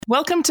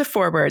Welcome to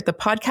Forward, the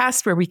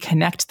podcast where we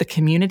connect the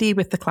community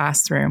with the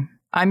classroom.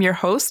 I'm your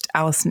host,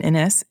 Alison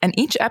Innes, and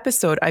each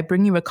episode I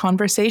bring you a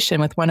conversation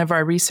with one of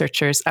our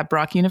researchers at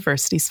Brock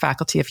University's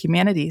Faculty of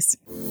Humanities.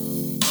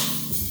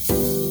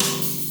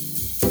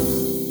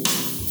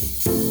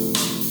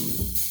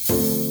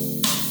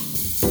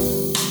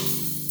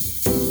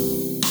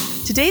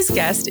 Today's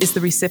guest is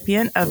the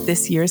recipient of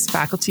this year's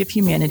Faculty of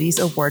Humanities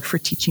Award for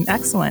Teaching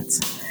Excellence.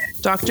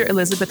 Dr.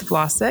 Elizabeth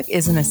Vlasic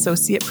is an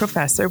associate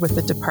professor with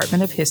the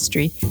Department of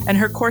History, and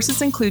her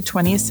courses include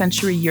 20th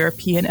century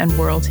European and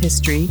world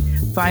history,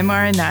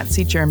 Weimar and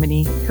Nazi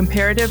Germany,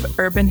 comparative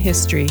urban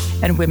history,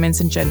 and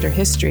women's and gender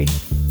history.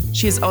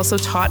 She has also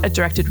taught a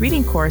directed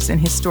reading course in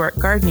historic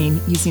gardening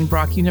using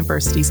Brock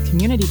University's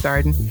community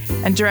garden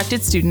and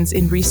directed students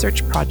in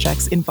research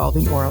projects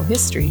involving oral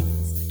history.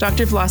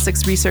 Dr.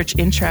 Vlasic's research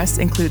interests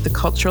include the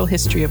cultural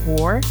history of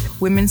war,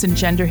 women's and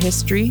gender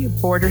history,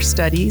 border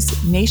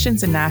studies,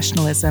 nations and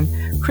nationalism,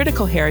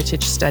 critical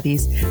heritage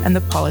studies, and the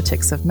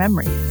politics of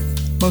memory.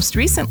 Most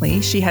recently,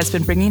 she has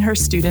been bringing her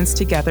students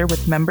together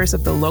with members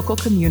of the local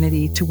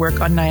community to work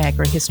on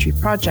Niagara history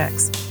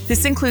projects.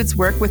 This includes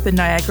work with the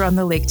Niagara on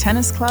the Lake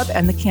Tennis Club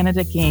and the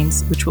Canada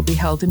Games, which will be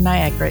held in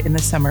Niagara in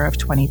the summer of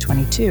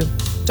 2022.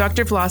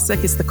 Dr.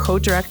 Vlasic is the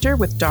co-director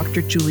with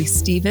Dr. Julie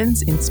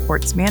Stevens in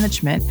sports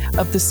management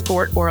of the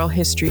Sport Oral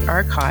History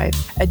Archive,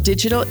 a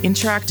digital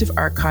interactive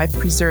archive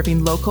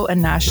preserving local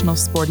and national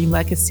sporting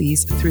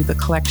legacies through the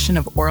collection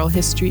of oral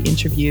history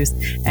interviews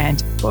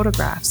and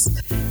photographs.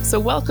 So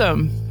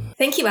welcome.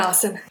 Thank you,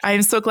 Alison. I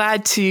am so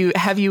glad to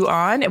have you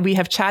on. We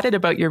have chatted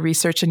about your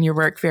research and your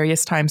work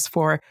various times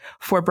for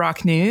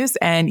Brock News,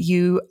 and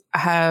you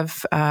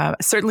have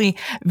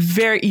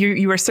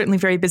you are certainly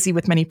very busy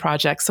with many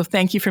projects. So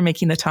thank you for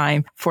making the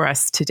time for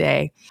us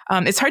today.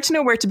 It's hard to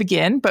know where to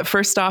begin, but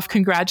first off,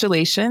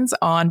 congratulations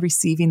on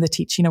receiving the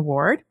Teaching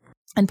Award.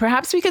 And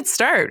perhaps we could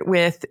start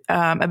with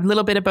a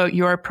little bit about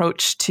your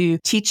approach to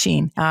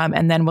teaching,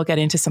 and then we'll get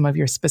into some of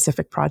your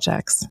specific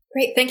projects.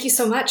 Great, thank you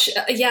so much.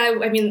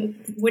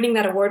 Winning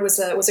that award was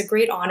a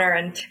great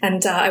honor,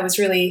 and I was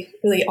really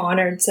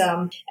honored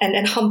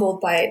and humbled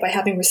by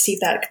having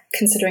received that,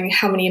 considering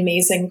how many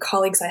amazing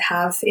colleagues I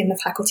have in the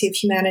Faculty of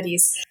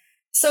Humanities.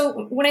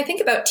 So when I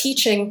think about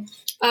teaching,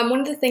 one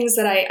of the things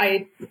that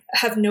I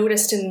have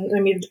noticed,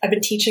 I've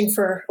been teaching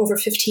for over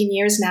 15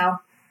 years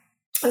now.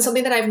 And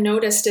something that I've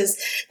noticed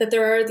is that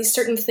there are these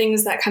certain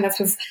things that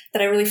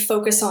that I really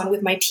focus on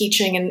with my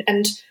teaching.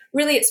 And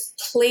really it's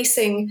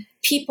placing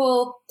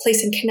people,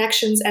 placing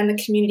connections and the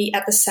community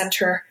at the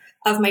center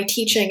of my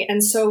teaching.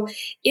 And so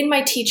in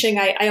my teaching,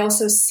 I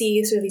also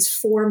see sort of these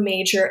four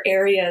major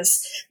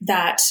areas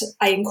that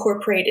I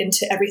incorporate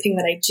into everything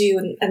that I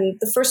do. And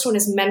the first one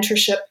is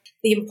mentorship,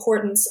 the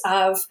importance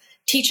of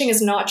teaching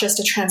is not just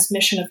a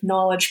transmission of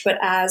knowledge, but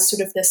as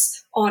sort of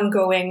this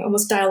ongoing,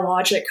 almost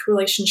dialogic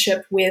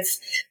relationship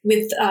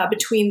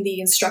between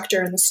the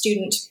instructor and the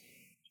student.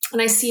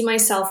 And I see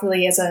myself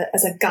really as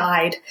a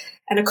guide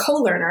and a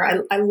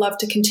co-learner. I love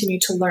to continue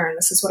to learn.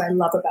 This is what I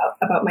love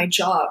about my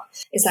job,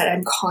 is that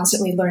I'm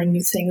constantly learning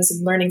new things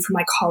and learning from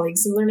my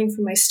colleagues and learning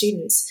from my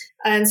students.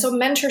 And so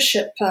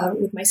mentorship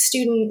with my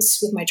students,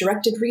 with my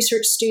directed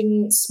research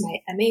students, my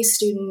MA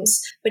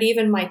students, but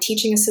even my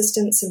teaching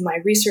assistants and my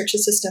research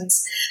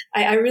assistants,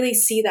 I really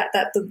see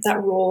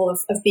that role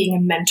of being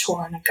a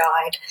mentor and a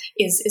guide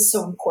is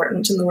so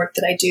important in the work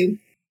that I do.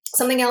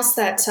 Something else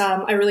that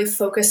I really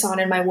focus on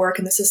in my work,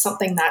 and this is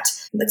something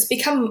that's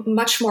become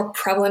much more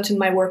prevalent in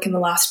my work in the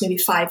last maybe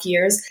 5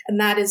 years, and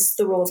that is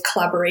the role of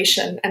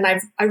collaboration. And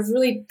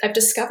I've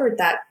discovered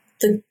that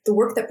the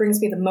work that brings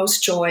me the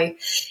most joy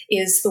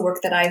is the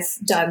work that I've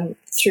done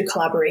through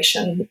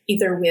collaboration,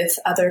 either with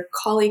other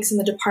colleagues in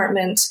the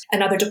department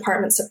and other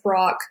departments at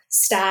Brock,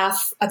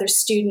 staff, other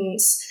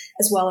students,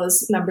 as well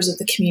as members of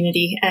the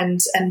community,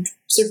 and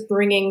sort of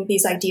bringing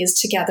these ideas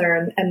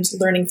together and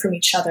learning from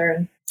each other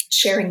and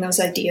sharing those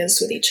ideas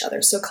with each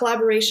other. So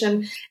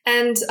collaboration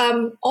and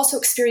also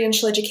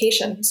experiential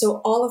education.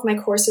 So all of my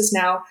courses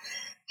now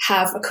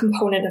have a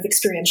component of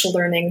experiential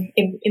learning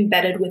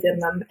embedded within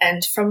them.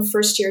 And from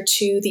first year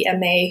to the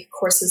MA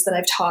courses that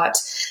I've taught,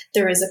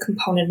 there is a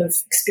component of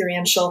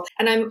experiential.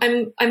 And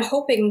I'm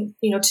hoping,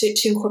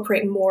 to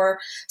incorporate more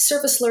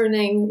service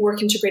learning,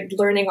 work integrated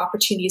learning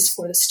opportunities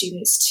for the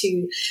students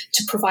to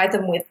provide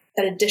them with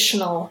that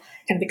additional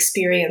kind of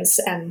experience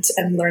and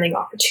learning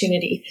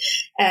opportunity.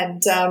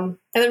 And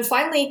then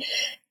finally,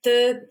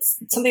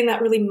 something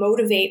that really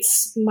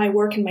motivates my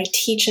work and my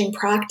teaching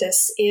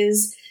practice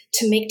is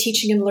to make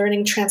teaching and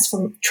learning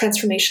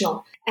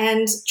transformational.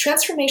 And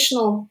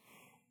transformational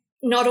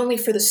not only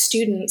for the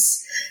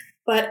students,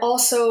 but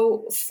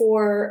also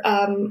for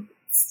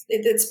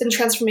it's been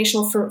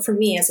transformational for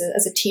me as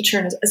a teacher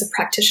and as a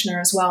practitioner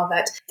as well.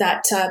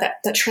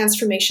 That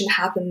transformation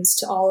happens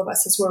to all of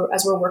us as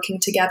we're working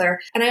together.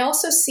 And I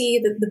also see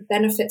the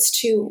benefits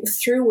too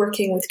through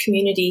working with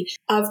community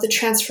of the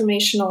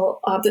transformational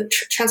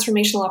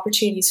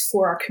opportunities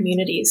for our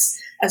communities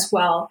as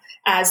well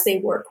as they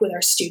work with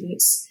our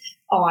students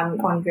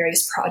on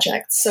various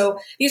projects. So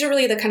these are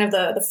really the kind of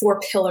the four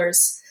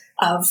pillars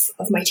of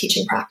my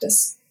teaching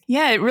practice.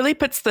 Yeah, it really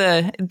puts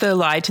the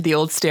lie to the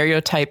old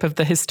stereotype of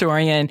the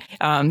historian,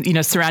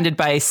 surrounded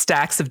by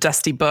stacks of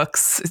dusty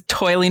books,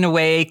 toiling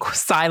away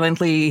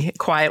silently,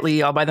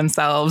 quietly, all by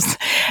themselves,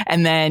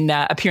 and then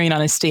appearing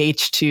on a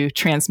stage to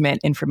transmit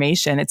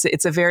information.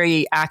 It's a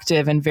very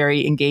active and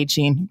very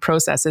engaging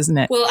process, isn't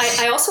it? Well,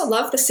 I also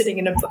love the sitting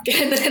in a book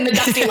in the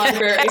dusty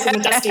libraries and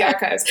the dusty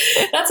archives.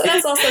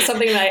 That's also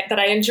something that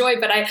I enjoy.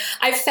 But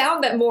I've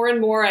found that more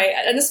and more,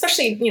 and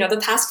especially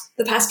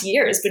the past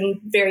year has been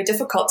very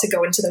difficult to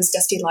go into those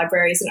dusty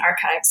libraries and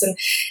archives,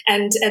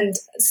 and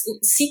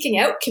seeking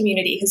out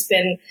community has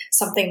been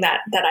something that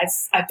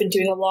I've been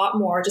doing a lot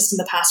more just in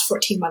the past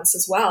 14 months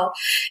as well,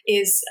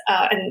 is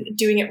and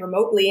doing it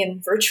remotely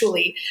and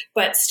virtually,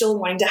 but still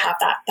wanting to have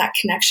that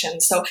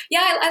connection. So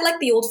yeah, I like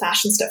the old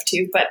fashioned stuff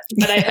too, but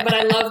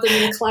I love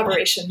the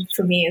collaboration.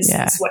 For me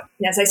is what,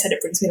 as I said,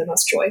 it brings me the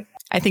most joy.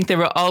 I think there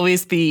will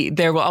always be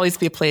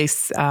a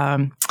place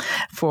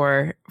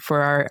for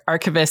our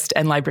archivist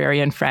and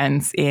librarian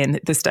friends in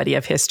the study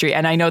of history.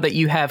 And I know that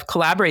you have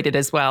collaborated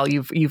as well.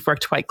 You've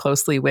worked quite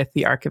closely with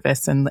the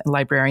archivists and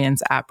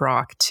librarians at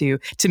Brock to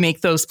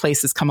make those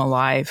places come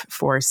alive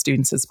for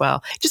students as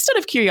well. Just out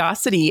of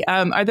curiosity,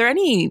 are there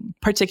any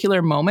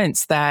particular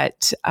moments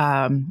that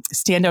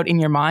stand out in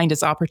your mind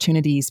as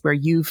opportunities where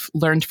you've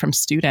learned from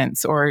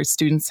students, or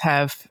students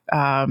have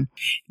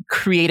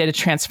created a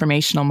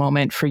transformational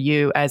moment for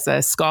you as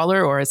a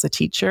scholar or as a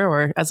teacher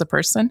or as a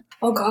person?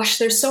 Oh gosh,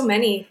 there's so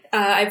many.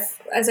 As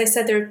I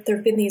said,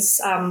 there've been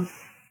these.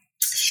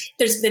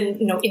 There's been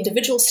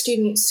individual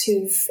students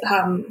who've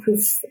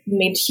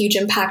made huge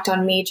impact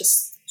on me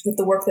just with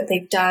the work that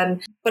they've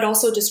done, but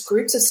also just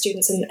groups of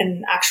students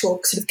and actual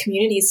sort of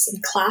communities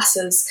and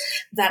classes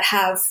that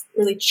have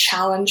really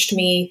challenged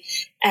me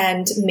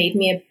and made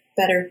me a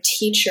better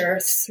teacher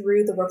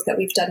through the work that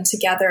we've done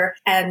together,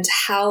 and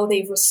how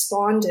they've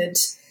responded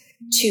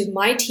to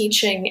my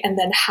teaching, and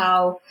then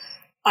how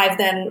I've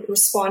then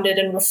responded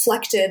and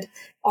reflected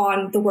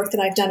on the work that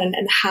I've done,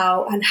 and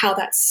how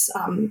that's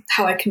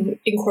how I can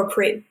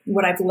incorporate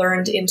what I've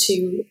learned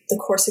into the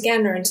course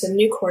again, or into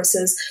new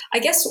courses. I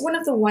guess one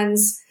of the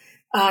ones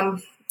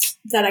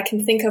that I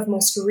can think of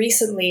most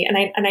recently,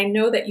 and I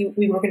know that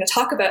we were going to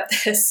talk about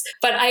this,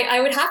 but I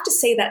would have to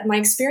say that my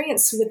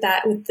experience with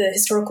the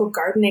historical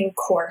gardening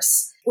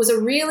course was a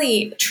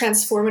really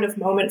transformative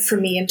moment for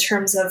me in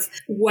terms of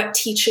what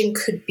teaching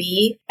could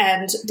be,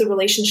 and the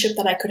relationship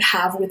that I could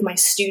have with my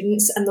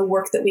students, and the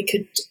work that we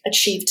could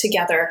achieve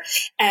together.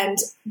 And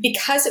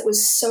because it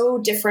was so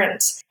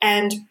different,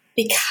 and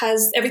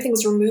because everything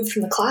was removed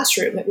from the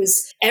classroom,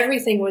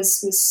 everything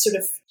was sort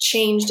of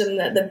changed, and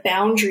the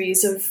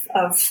boundaries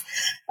of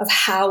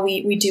how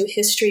we do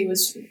history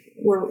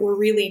were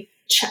really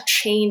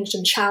changed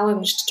and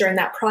challenged during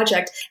that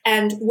project.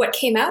 And what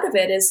came out of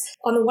it is,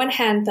 on the one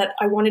hand, that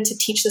I wanted to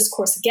teach this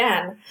course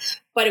again,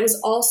 but it was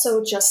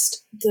also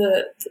just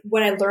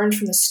what I learned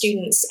from the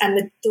students,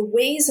 and the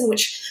ways in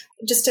which,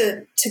 just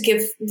to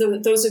give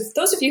those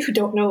of you who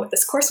don't know what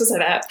this course was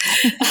about.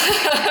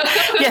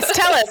 Yes,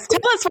 tell us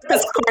what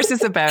this course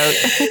is about.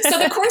 So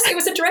the course, it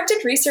was a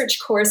directed research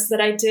course that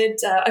I did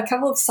a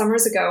couple of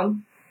summers ago.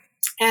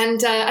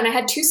 And I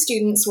had two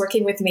students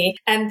working with me,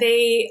 and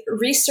they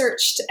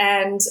researched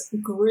and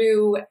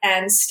grew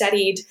and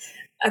studied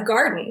a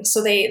garden.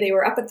 So they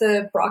were up at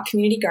the Brock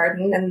Community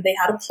Garden, and they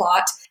had a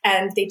plot,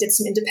 and they did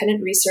some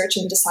independent research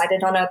and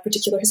decided on a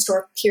particular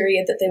historic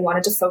period that they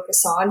wanted to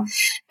focus on,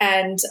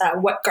 and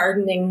what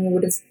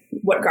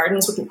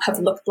gardens would have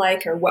looked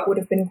like, or what would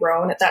have been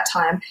grown at that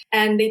time.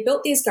 And they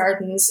built these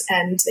gardens,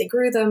 and they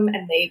grew them,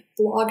 and they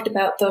blogged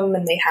about them,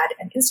 and they had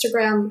an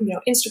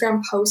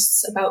Instagram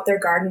posts about their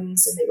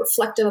gardens, and they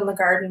reflected on the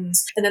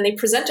gardens, and then they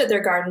presented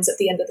their gardens at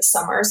the end of the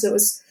summer. So it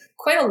was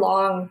quite a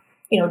long,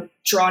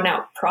 drawn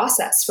out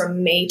process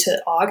from May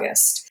to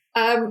August.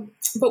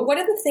 But one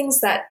of the things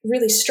that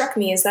really struck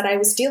me is that I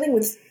was dealing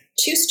with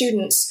two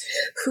students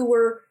who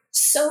were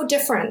so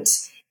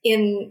different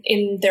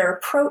in their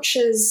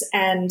approaches,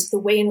 and the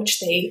way in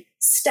which they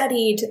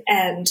studied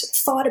and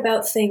thought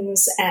about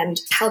things, and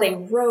how they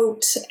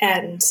wrote,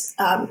 and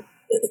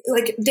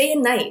like day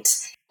and night.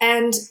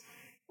 And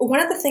one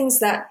of the things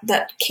that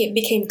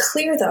became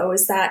clear, though,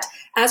 is that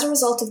as a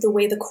result of the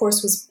way the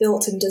course was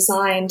built and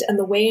designed, and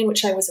the way in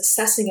which I was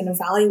assessing and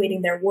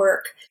evaluating their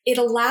work, it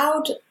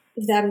allowed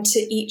them to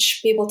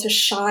each be able to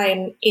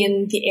shine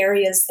in the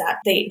areas that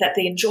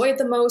they enjoyed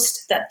the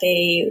most, that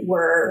they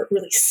were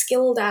really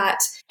skilled at.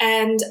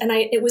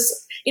 It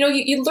was,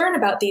 you learn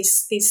about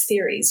these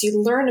theories.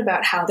 You learn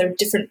about how there are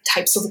different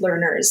types of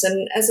learners.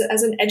 And as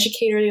an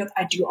educator,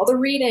 I do all the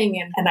reading,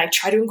 and I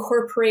try to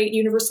incorporate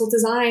universal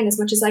design as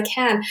much as I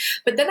can.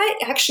 But then I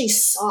actually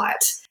saw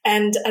it,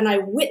 and I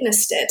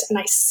witnessed it, and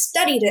I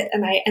studied it,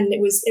 and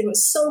it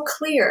was so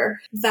clear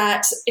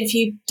that if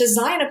you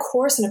design a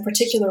course in a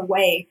particular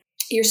way,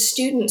 your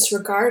students,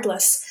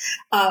 regardless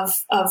of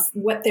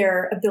what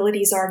their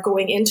abilities are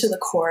going into the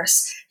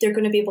course, they're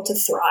going to be able to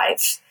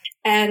thrive.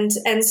 And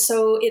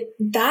so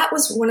that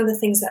was one of the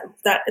things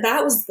that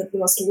was the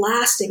most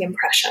lasting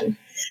impression,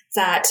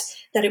 that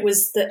it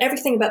was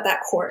everything about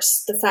that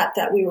course, the fact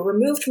that we were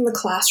removed from the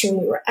classroom,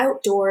 we were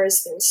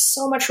outdoors, there was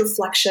so much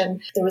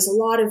reflection, there was a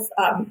lot of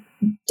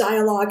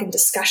dialogue and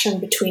discussion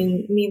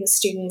between me and the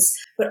students,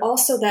 but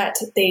also that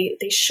they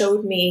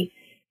showed me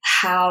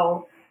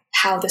how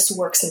this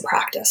works in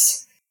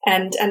practice.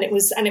 And it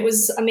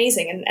was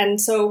amazing. And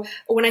so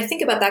when I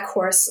think about that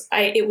course,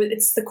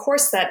 it's the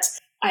course that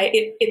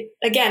I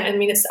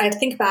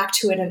think back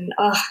to it and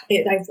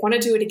I want to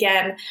do it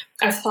again.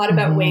 I've thought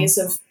about ways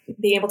of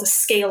being able to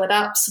scale it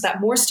up so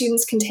that more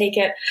students can take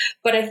it.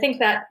 But I think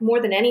that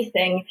more than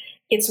anything,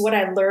 it's what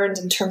I learned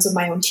in terms of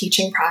my own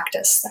teaching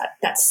practice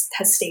that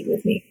has stayed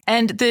with me.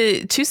 And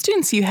the two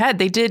students you had,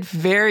 they did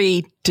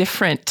very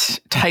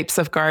different types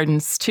of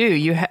gardens too.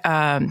 You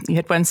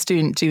had one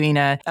student doing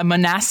a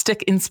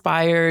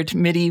monastic-inspired,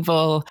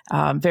 medieval,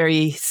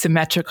 very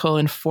symmetrical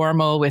and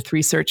formal with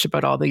research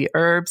about all the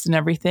herbs and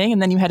everything.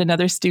 And then you had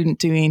another student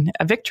doing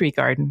a victory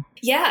garden.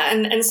 Yeah,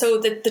 and so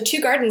the two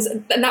gardens,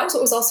 and that was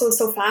what was also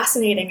so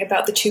fascinating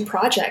about the two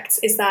projects,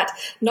 is that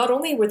not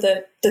only were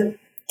the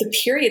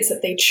periods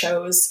that they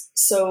chose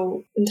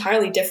so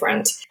entirely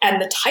different,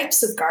 and the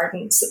types of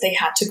gardens that they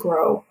had to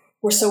grow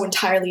were so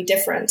entirely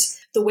different.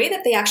 The way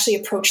that they actually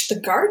approached the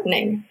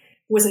gardening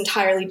was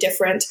entirely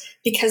different,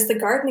 because the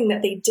gardening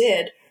that they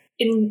did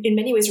in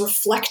many ways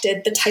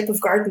reflected the type of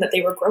garden that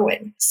they were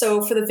growing.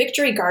 So for the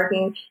victory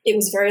garden, it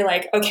was very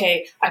like,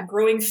 okay, I'm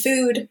growing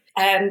food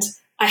and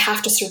I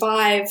have to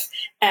survive,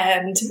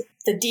 and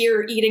the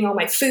deer eating all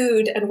my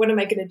food, and what am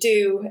I going to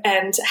do,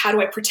 and how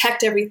do I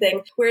protect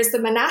everything? Whereas the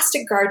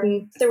monastic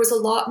garden, there was a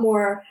lot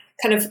more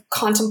kind of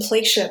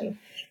contemplation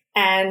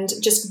and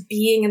just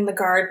being in the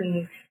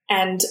garden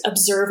and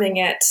observing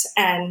it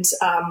and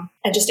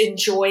just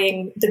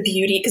enjoying the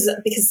beauty, because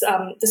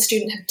the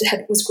student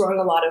was growing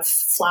a lot of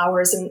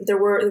flowers, and there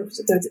were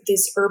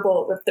these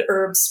the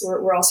herbs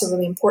were also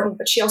really important,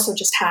 but she also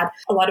just had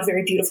a lot of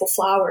very beautiful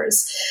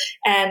flowers,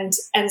 and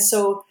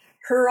so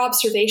her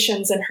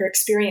observations and her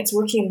experience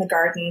working in the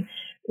garden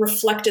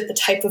reflected the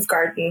type of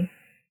garden.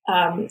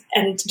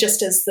 And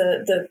just as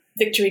the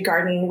victory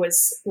garden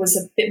was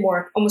a bit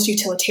more almost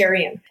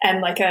utilitarian,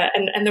 and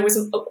and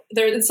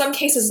there in some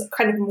cases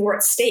kind of more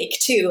at stake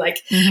too.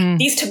 Like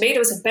these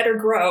tomatoes had better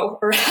grow,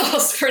 or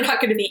else we're not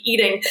going to be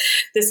eating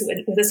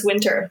this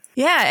winter.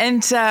 Yeah,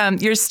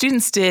 and your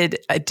students did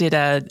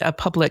a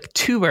public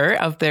tour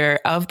of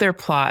their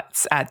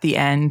plots at the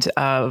end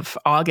of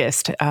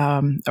August,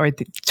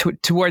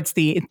 towards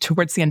the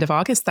end of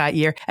August that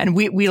year, and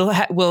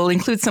we'll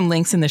include some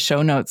links in the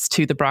show notes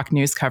to the Brock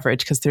News coverage,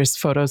 because there's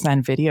photos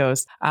and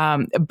videos.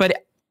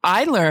 But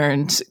I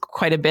learned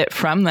quite a bit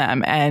from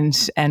them and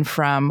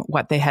from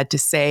what they had to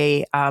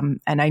say. And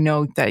I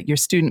know that your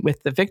student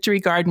with the Victory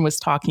Garden was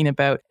talking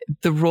about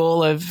the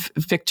role of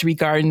Victory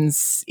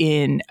Gardens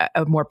in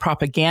a more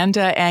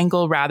propaganda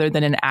angle rather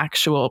than an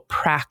actual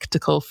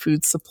practical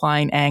food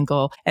supplying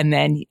angle. And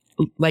then,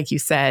 like you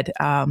said,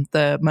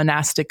 the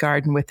monastic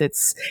garden with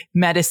its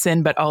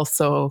medicine, but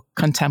also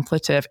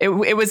contemplative. It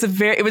was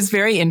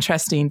very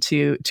interesting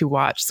to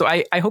watch. So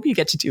I hope you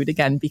get to do it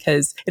again,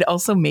 because it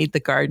also made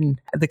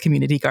the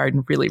community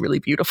garden really, really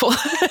beautiful.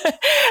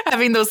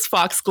 Having those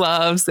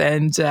foxgloves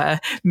and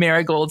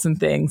marigolds and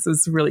things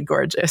is really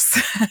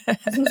gorgeous.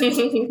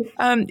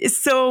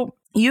 So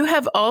you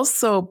have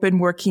also been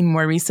working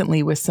more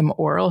recently with some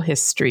oral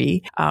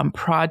history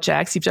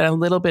projects. You've done a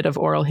little bit of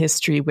oral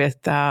history with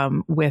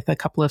a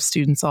couple of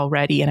students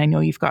already, and I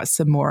know you've got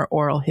some more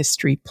oral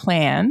history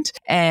planned.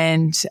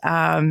 And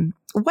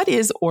what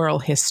is oral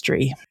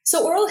history?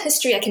 So oral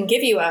history, I can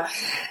give you a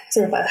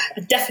sort of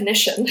a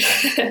definition.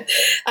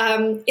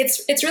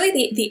 It's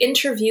really the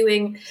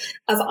interviewing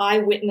of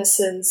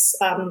eyewitnesses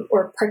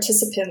or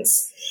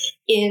participants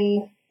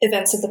in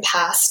events of the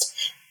past.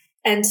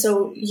 And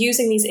so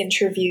using these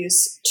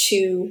interviews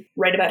to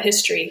write about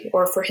history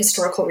or for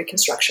historical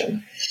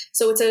reconstruction.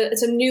 So it's a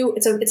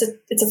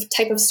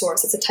type of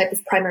source. It's a type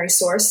of primary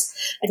source.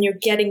 And you're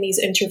getting these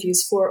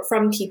interviews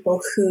from people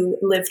who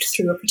lived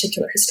through a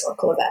particular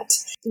historical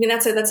event. I mean,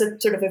 that's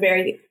a sort of a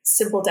very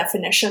simple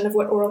definition of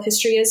what oral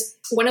history is.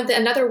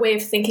 Another way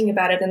of thinking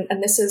about it,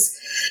 and this is,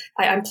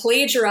 I'm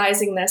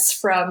plagiarizing this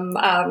from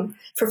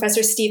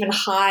Professor Stephen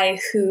High,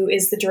 who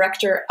is the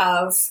director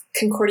of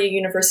Concordia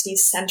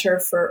University's Center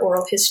for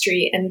Oral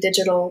History and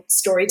Digital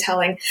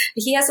Storytelling.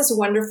 He has this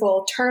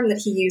wonderful term that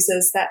he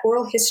uses, that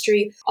oral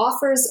history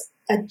offers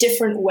a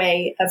different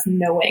way of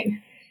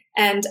knowing.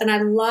 And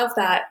I love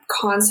that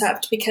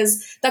concept,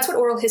 because that's what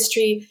oral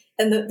history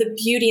and the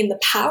beauty and the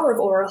power of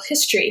oral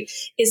history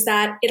is,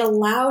 that it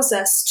allows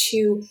us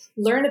to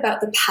learn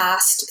about the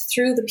past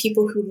through the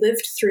people who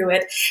lived through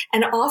it.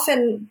 And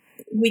often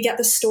we get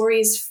the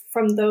stories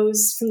from the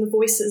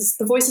voices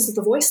of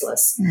the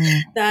voiceless,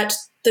 that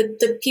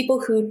the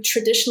people who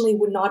traditionally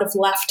would not have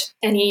left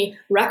any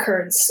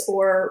records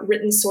or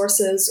written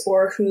sources,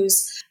 or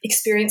whose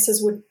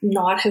experiences would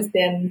not have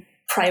been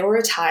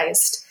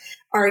prioritized,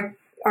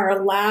 are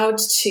allowed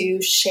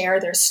to share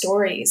their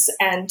stories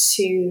and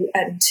to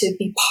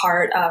be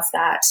part of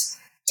that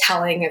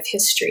telling of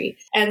history.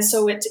 And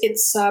so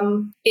it's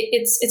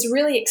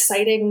really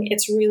exciting.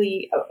 It's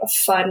really a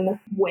fun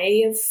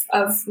way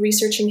of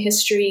researching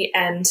history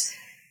and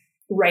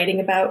writing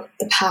about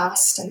the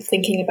past and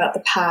thinking about the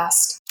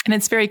past. And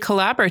it's very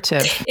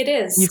collaborative. It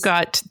is. You've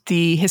got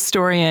the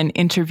historian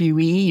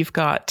interviewee, you've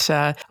got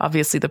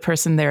obviously the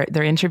person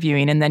they're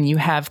interviewing, and then you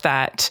have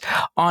that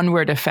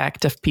onward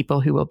effect of people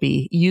who will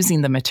be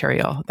using the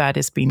material that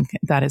is being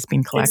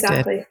collected.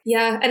 Exactly.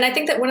 Yeah. And I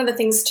think that one of the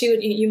things too,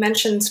 you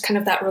mentioned kind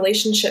of that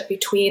relationship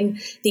between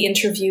the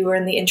interviewer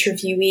and the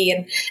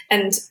interviewee,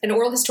 and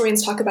oral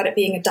historians talk about it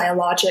being a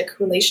dialogic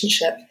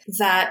relationship,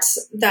 that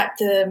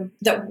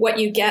what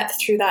you get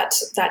through that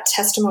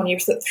testimony or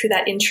through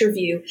that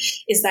interview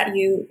is that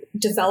you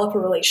develop a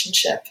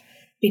relationship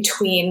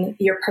between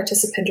your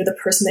participant or the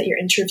person that you're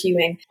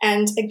interviewing.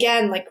 And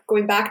again, like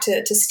going back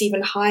to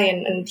Stephen High,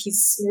 and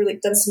he's really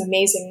done some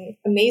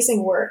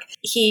amazing work.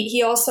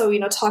 He also,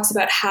 talks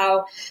about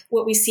how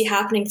what we see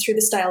happening through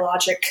this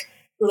dialogic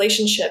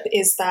relationship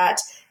is that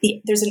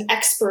there's an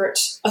expert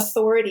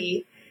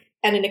authority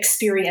and an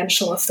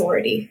experiential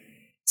authority.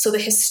 So the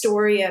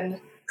historian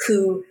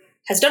who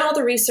has done all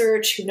the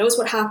research, who knows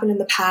what happened in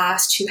the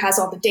past, who has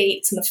all the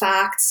dates and the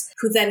facts,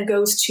 who then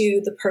goes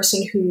to the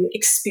person who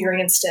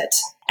experienced it.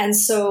 And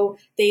so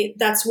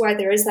that's why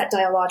there is that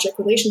dialogic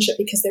relationship,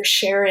 because they're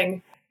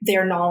sharing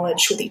their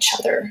knowledge with each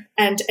other.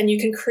 And you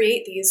can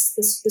create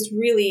this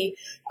really,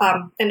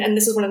 and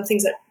this is one of the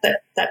things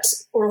that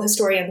oral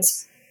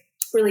historians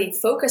really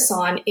focus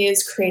on,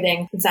 is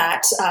creating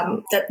that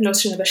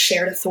notion of a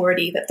shared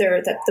authority, that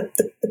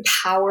the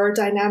power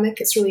dynamic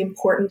is really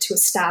important to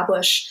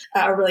establish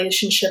a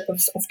relationship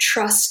of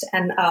trust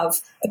and of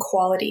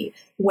equality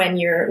when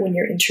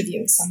you're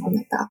interviewing someone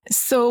like that.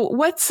 So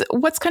what's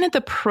kind of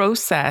the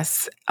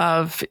process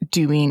of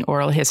doing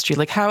oral history?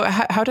 Like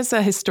how does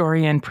a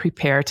historian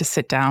prepare to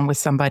sit down with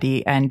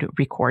somebody and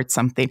record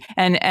something?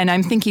 And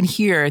I'm thinking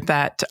here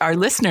that our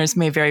listeners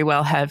may very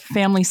well have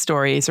family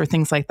stories or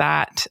things like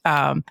that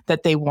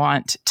that they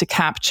want to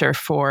capture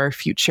for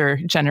future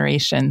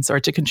generations or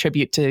to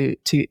contribute to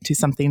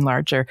something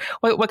larger.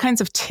 What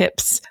kinds of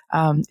tips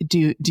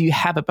do you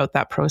have about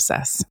that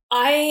process?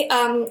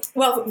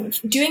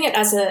 Doing it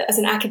as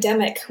an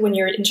academic, when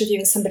you're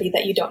interviewing somebody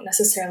that you don't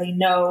necessarily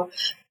know,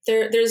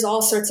 there's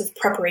all sorts of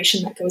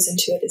preparation that goes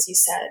into it, as you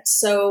said.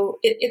 So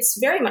it's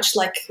very much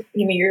like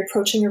you're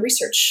approaching a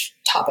research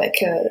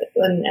topic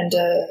and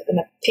a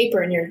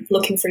paper, and you're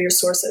looking for your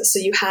sources. So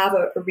you have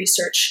a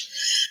research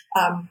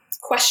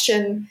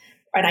question,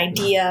 an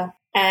idea,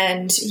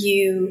 and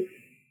you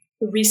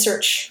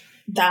research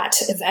that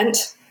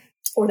event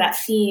or that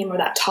theme or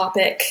that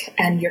topic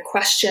and your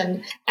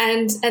question.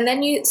 And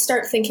then you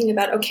start thinking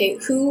about, okay,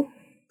 who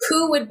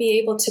would be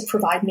able to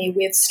provide me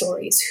with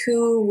stories?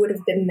 Who would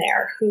have been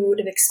there? Who would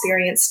have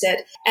experienced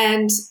it?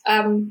 And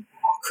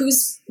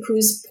whose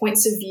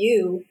points of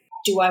view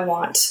do I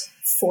want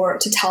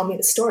to tell me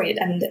the story?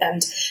 And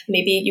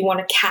maybe you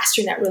want to cast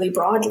your net really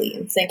broadly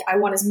and think, I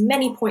want as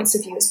many points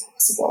of view as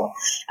possible.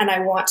 And I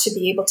want to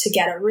be able to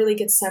get a really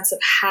good sense of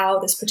how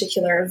this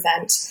particular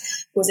event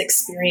was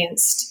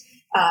experienced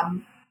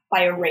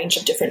by a range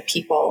of different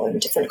people in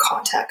different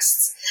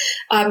contexts.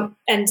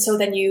 And so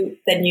then you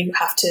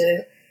have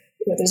to,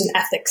 there's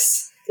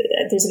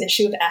an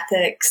issue of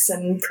ethics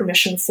and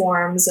permission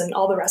forms and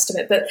all the rest of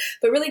it. But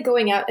really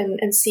going out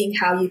and seeing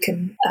how you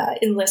can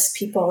enlist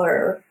people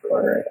or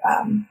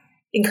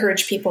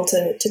encourage people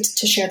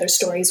to share their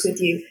stories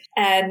with you.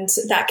 And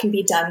that can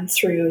be done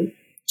through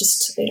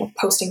just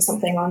posting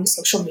something on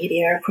social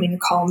media or putting a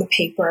call in the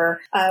paper.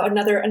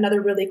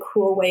 Another really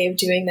cool way of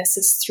doing this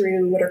is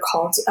through what are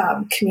called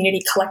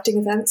community collecting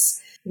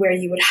events, where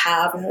you would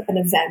have an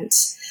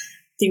event.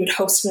 You would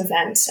host an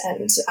event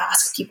and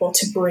ask people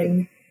to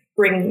bring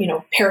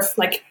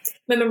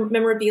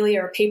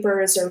memorabilia or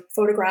papers or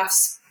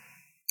photographs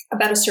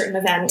about a certain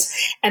event,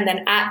 and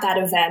then at that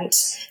event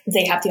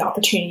they have the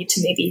opportunity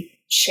to maybe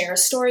share a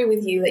story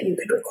with you that you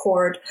could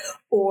record,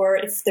 or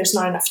if there's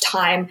not enough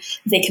time,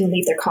 they can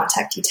leave their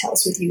contact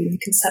details with you and you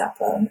can set up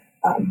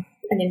an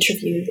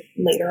interview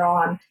later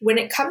on. When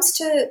it comes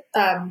to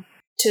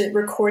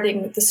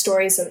recording the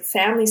stories of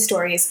family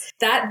stories,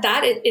 that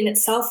in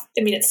itself,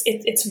 I mean,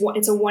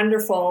 it's a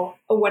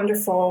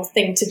wonderful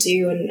thing to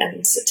do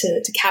and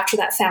to capture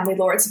that family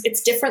lore.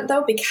 It's different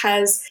though,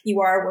 because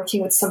you are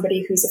working with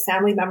somebody who's a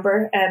family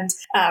member,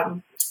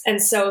 and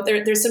so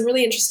there's some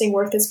really interesting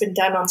work that's been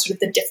done on sort of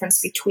the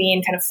difference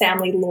between kind of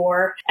family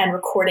lore and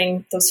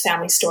recording those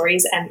family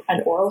stories and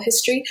oral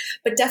history.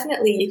 But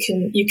definitely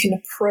you can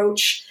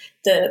approach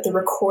the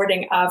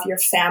recording of your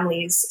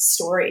family's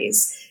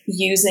stories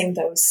using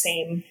those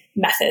same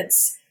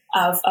methods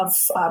of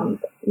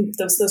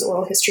those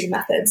oral history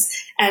methods,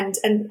 and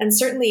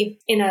certainly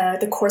in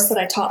the course that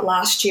I taught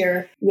last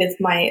year with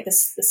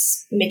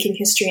this Making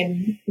History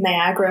in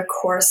Niagara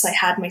course, I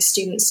had my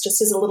students,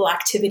 just as a little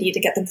activity to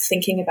get them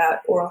thinking about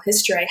oral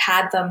history, I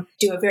had them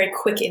do a very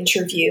quick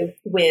interview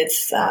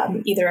with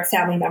either a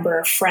family member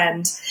or a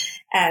friend.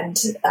 And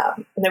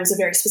there was a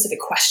very specific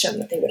question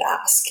that they would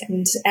ask,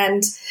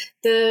 and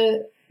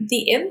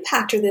the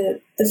impact or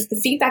the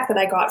feedback that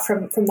I got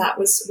from that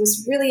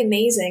was really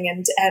amazing.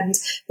 And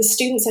the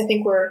students, I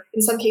think, were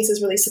in some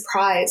cases really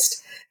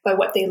surprised by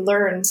what they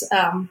learned.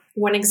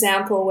 One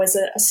example was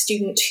a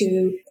student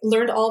who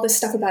learned all this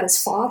stuff about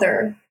his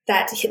father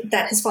that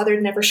his father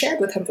had never shared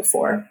with him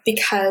before,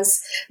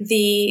 because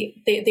they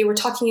were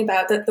talking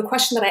about the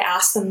question that I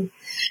asked them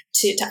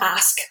to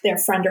ask their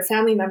friend or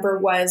family member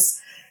was,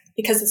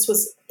 because this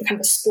was kind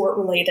of a sport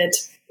related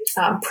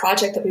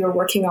project that we were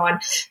working on,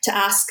 to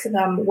ask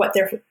them what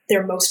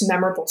their most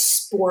memorable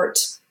sport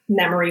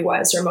memory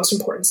was, or most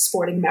important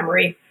sporting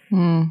memory,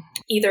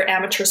 either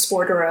amateur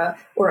sport or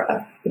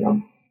a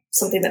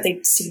something that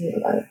they'd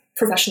seen, a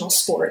professional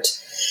sport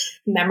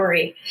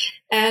memory.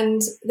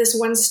 And this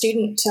one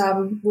student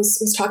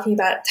was talking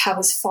about how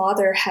his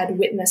father had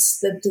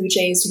witnessed the Blue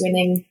Jays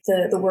winning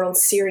the World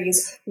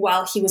Series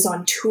while he was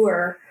on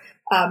tour.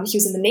 He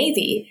was in the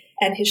Navy,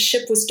 and his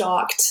ship was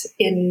docked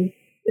in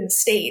the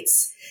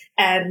States,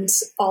 and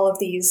all of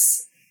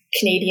these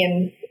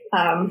Canadian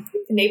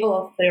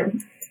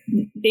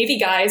Navy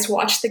guys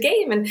watched the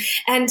game,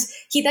 and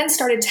he then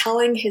started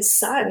telling his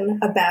son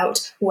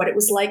about what it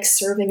was like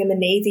serving in the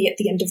Navy at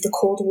the end of the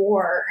Cold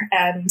War,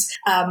 and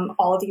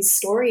all of these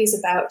stories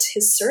about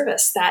his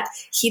service that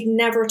he'd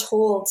never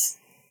told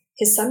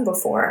his son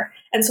before.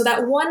 And so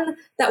that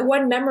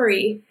one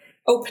memory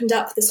opened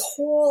up this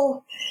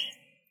whole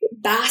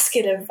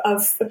basket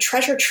of a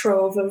treasure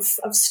trove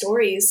of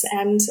stories,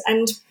 and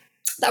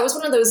that was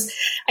one of those,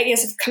 I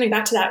guess, coming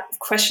back to that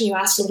question you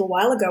asked a little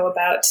while ago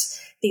about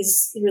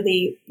these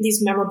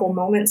memorable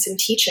moments in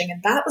teaching,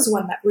 and that was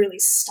one that really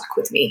stuck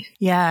with me.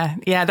 Yeah,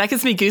 that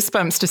gives me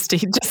goosebumps just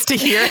to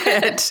hear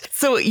it.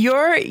 So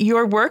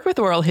your work with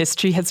oral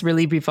history has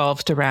really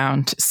revolved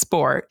around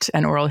sport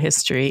and oral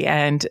history.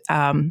 And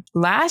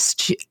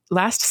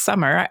last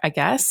summer, I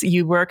guess,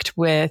 you worked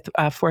with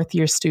a fourth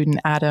year student,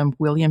 Adam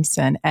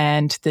Williamson,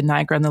 and the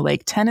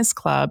Niagara-on-the-Lake Tennis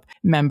Club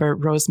member,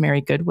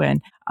 Rosemary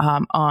Goodwin,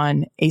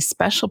 on a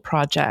special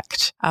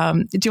project.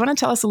 Do you want to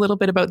tell us a little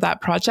bit about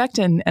that project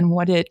and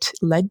what it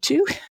led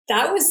to?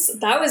 That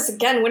was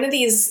again one of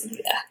these.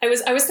 I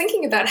was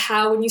thinking about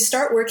how when you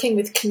start working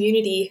with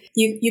community,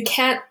 you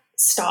can't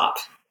stop.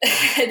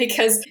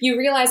 Because you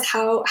realize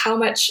how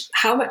much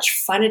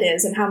fun it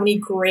is and how many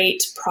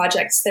great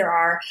projects there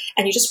are,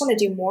 and you just want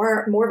to do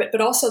more of it. But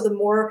also, the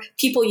more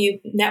people you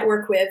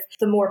network with,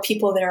 the more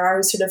people there are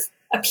who sort of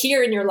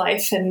appear in your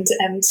life and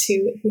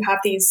who have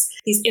these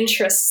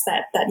interests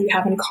that you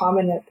have in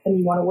common and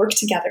you want to work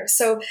together.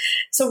 So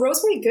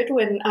Rosemary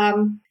Goodwin,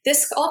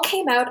 this all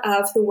came out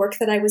of the work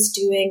that I was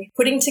doing,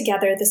 putting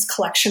together this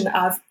collection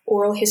of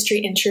oral history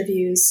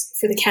interviews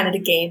for the Canada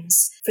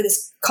Games, for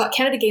this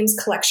Canada Games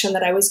collection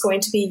that I was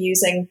going to be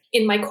using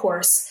in my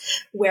course,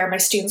 where my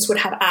students would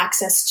have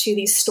access to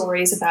these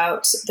stories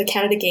about the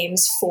Canada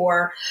Games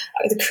for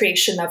the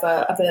creation of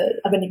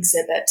an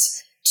exhibit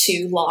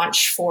to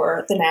launch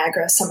for the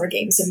Niagara Summer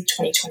Games in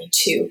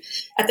 2022.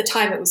 At the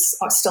time, it was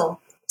still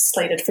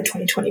slated for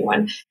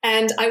 2021.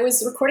 And I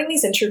was recording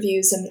these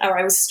interviews, or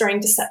I was starting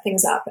to set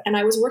things up. And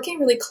I was working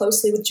really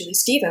closely with Julie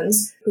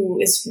Stevens, who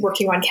is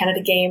working on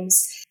Canada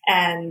Games.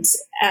 And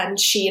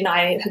she and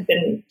I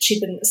she'd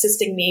been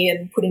assisting me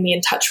and putting me in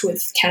touch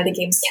with Canada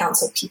Games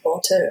Council people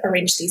to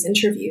arrange these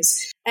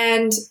interviews.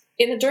 And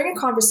during a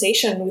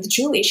conversation with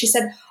Julie, she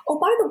said, "Oh,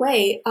 by the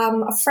way,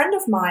 a friend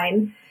of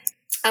mine,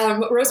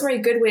 Rosemary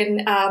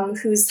Goodwin,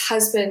 whose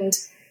husband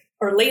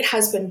or late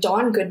husband,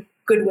 Don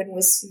Goodwin,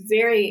 was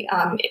very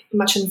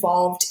much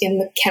involved in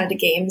the Canada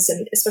Games,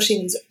 and especially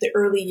in the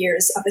early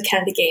years of the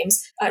Canada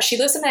Games. She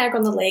lives in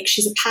Niagara-on-the-Lake.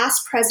 She's a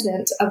past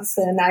president of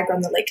the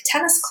Niagara-on-the-Lake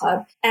Tennis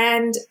Club.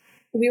 And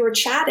we were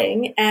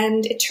chatting,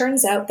 and it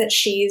turns out that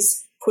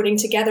she's putting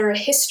together a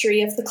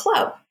history of the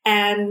club.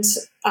 And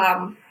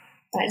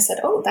I said,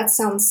 "Oh, that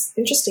sounds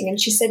interesting." And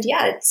she said,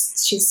 "Yeah,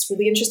 she's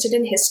really interested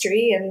in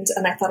history." And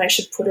I thought I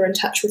should put her in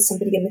touch with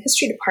somebody in the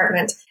history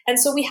department. And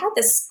so we had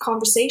this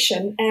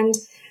conversation. And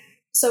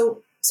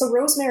so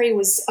Rosemary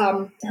was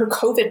her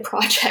COVID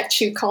project,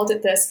 she called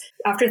it this.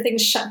 After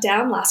things shut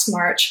down last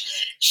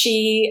March,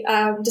 she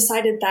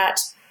decided that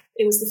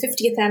it was the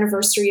 50th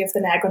anniversary of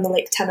the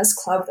Niagara-on-the-Lake Tennis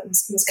Club that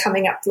was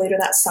coming up later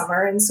that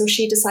summer. And so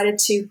she decided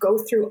to go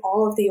through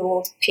all of the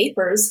old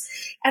papers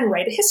and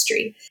write a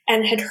history,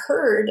 and had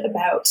heard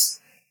about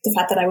the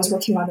fact that I was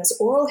working on this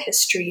oral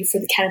history for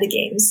the Canada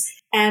Games,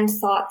 and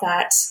thought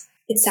that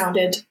it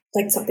sounded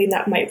like something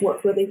that might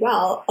work really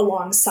well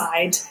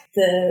alongside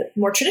the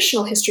more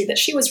traditional history that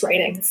she was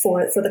writing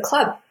for the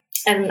club.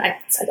 And I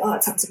said, "Oh,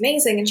 it sounds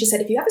amazing." And she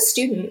said, "If you have a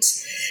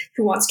student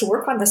who wants to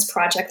work on this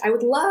project, I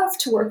would love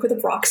to work with a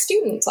Brock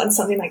student on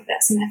something like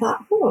this." And I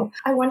thought,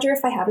 I wonder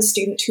if I have a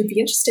student who'd be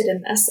interested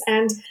in this.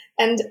 And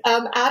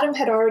Adam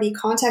had already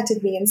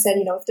contacted me and said,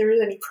 if there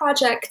are any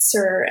projects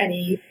or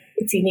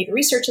if you need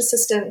research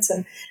assistance.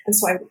 And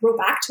so I wrote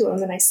back to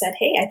him and I said,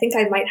 "Hey, I think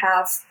I might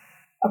have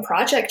a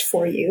project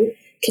for you.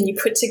 Can you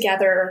put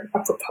together a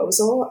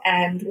proposal,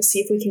 and we'll see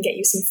if we can get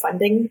you some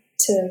funding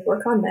to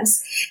work on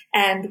this?"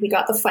 And we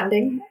got the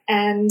funding,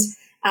 and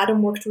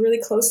Adam worked really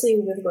closely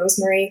with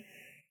Rosemary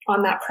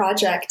on that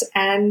project.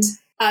 And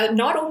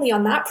not only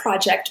on that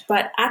project,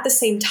 but at the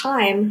same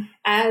time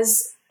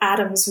as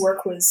Adam's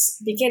work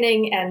was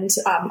beginning, and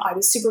I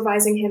was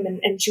supervising him,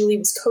 and Julie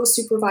was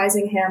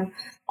co-supervising him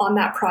on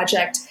that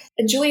project.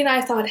 And Julie and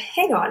I thought,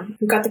 hang on,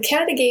 we've got the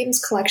Canada Games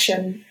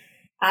collection.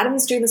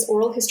 Adam's doing this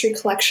oral history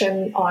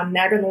collection on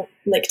Niagara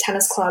Lake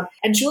Tennis Club.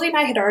 And Julie and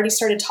I had already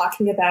started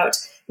talking about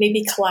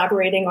maybe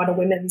collaborating on a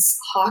women's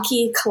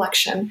hockey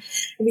collection.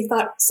 And we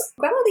thought, so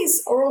we've got all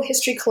these oral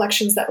history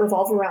collections that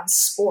revolve around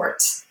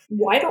sport.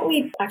 Why don't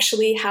we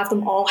actually have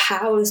them all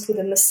housed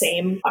within the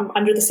same,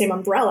 under the same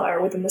umbrella,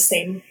 or within the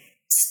same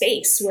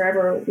space,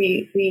 wherever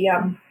we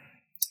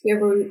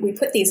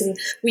put these? And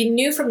we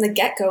knew from the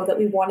get-go that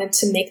we wanted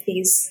to make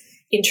these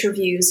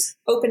interviews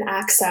open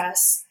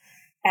access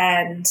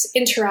and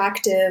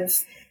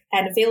interactive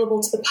and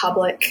available to the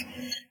public.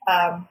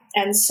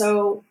 And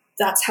so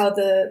that's how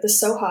the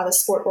SOHA, the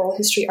Sport Oral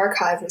History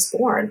Archive, was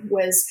born,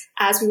 was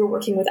as we were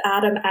working with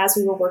Adam, as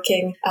we were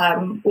working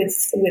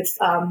with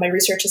my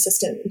research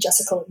assistant,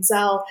 Jessica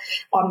Linzell,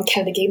 on the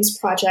Canada Games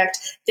project,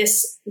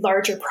 this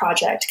larger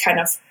project kind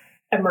of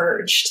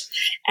emerged.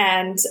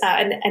 And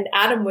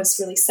Adam was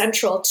really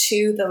central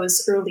to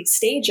those early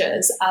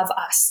stages of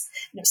us,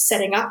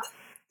 setting up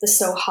the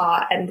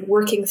SOHA and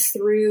working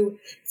through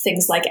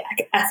things like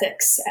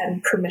ethics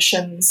and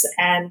permissions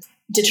and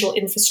digital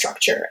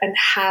infrastructure, and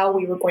how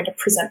we were going to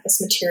present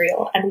this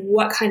material, and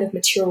what kind of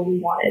material we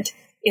wanted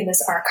in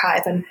this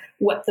archive, and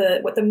what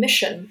the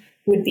mission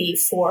would be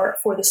for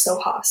the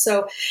SOHA.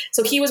 So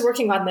he was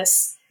working on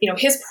this,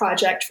 his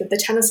project with the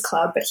tennis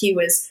club, but he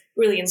was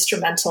really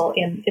instrumental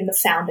in the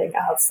founding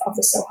of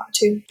the SOHA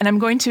too. And I'm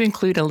going to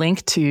include a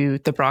link to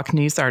the Brock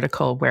News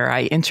article where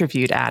I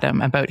interviewed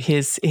Adam about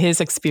his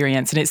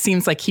experience. And it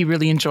seems like he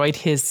really enjoyed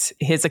his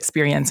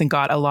experience and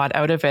got a lot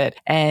out of it.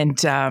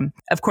 And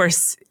of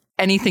course,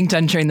 anything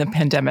done during the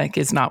pandemic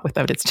is not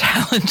without its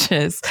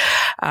challenges.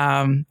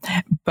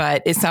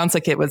 But it sounds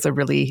like it was a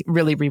really,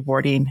 really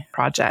rewarding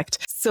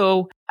project.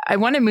 So I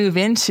want to move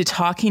into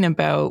talking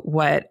about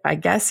what I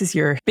guess is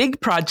your big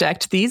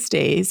project these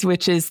days,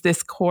 which is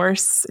this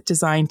course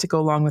designed to go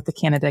along with the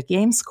Canada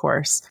Games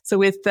course.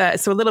 So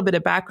so a little bit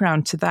of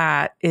background to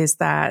that is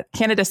that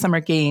Canada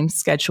Summer Games,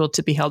 scheduled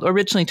to be held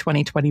originally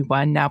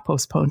 2021, now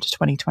postponed to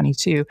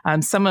 2022.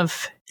 Some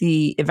of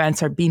the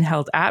events are being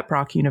held at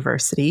Brock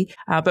University,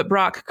 but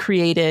Brock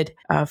created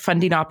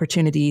funding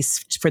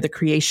opportunities for the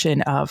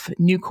creation of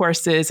new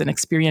courses and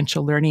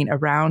experiential learning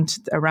around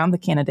the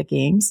Canada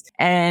Games.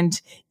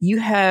 And you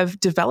have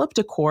developed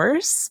a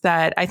course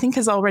that I think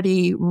has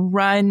already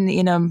run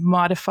in a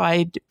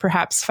modified,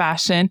 perhaps,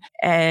 fashion.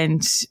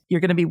 And you're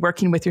going to be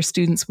working with your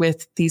students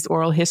with these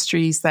oral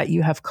histories that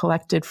you have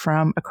collected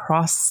from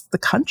across the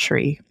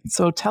country.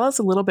 So tell us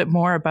a little bit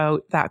more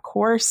about that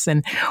course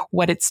and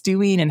what it's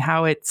doing and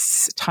how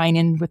it's tying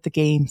in with the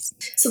games.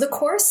 So the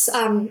course,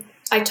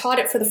 I taught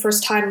it for the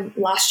first time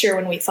last year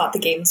when we thought the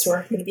games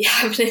were going to be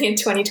happening in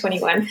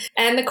 2021.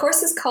 And the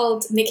course is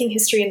called Making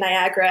History in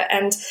Niagara.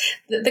 And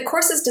the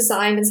course is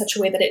designed in such a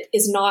way that it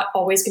is not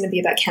always going to be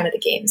about Canada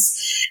Games,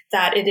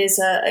 that it is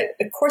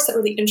a course that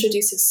really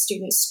introduces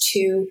students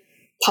to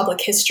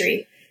public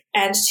history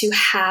and to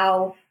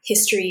how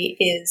history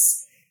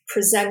is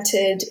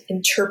presented,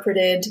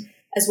 interpreted,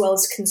 as well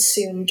as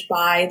consumed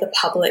by the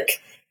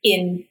public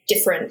in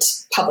different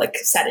public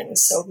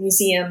settings. So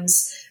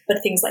museums,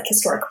 but things like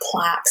historic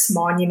plaques,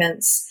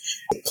 monuments,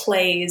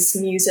 plays,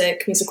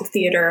 musical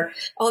theater,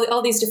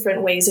 all these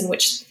different ways in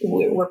which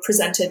we're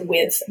presented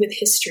with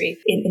history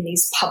in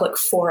these public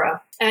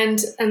fora. And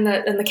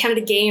the Canada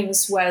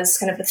Games was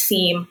kind of the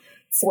theme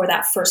for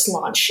that first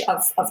launch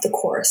of the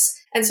course.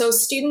 And so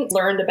students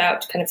learned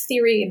about kind of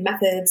theory and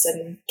methods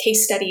and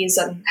case studies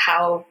on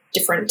how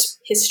different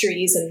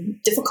histories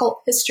and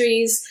difficult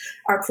histories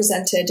are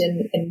presented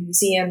in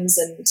museums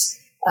and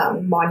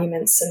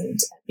monuments, and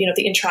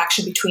the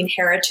interaction between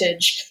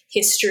heritage,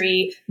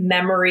 history,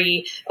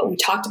 memory. We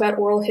talked about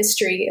oral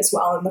history as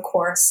well in the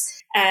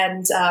course,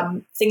 and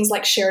things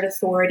like shared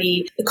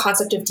authority, the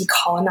concept of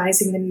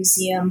decolonizing the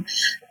museum.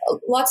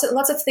 Lots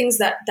of things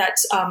that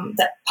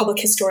public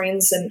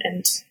historians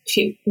and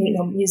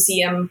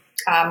museum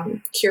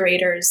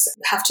curators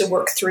have to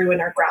work through and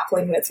are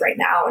grappling with right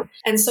now.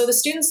 And so the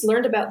students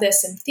learned about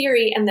this in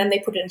theory, and then they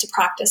put it into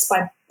practice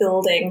by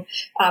building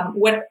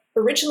what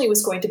originally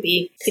was going to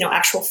be,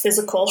 actual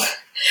physical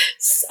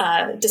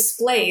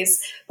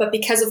displays. But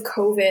because of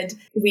COVID,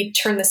 we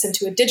turned this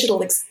into a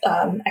digital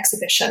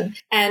exhibition.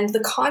 And the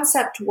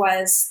concept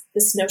was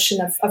this notion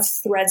of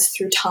threads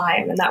through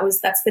time. And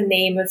that's the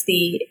name of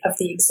the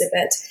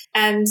exhibit.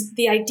 And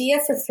the idea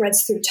for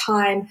Threads Through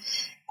Time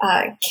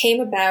came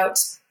about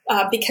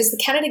because the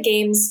Canada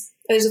Games,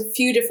 there's a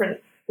few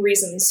different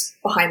reasons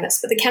behind this,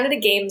 but the Canada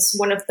Games,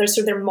 one of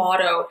their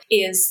motto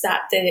is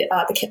that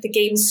the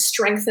games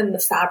strengthen the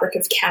fabric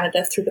of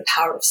Canada through the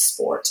power of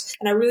sport.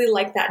 And I really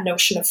like that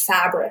notion of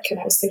fabric.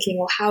 And I was thinking,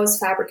 well, how is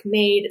fabric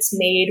made? It's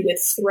made with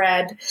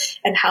thread,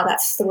 and how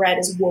that thread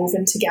is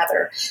woven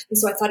together. And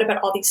so I thought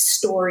about all these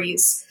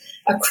stories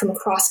from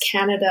across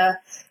Canada,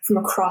 from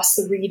across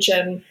the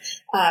region,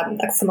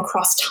 from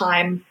across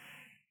time,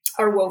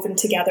 are woven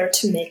together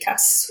to make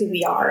us who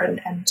we are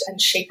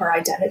and shape our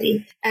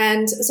identity.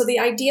 And so the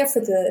idea for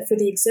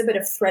the exhibit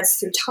of Threads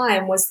Through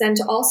Time was then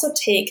to also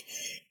take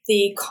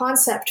the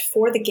concept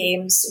for the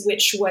games,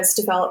 which was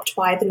developed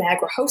by the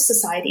Niagara Host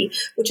Society,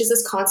 which is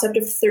this concept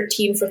of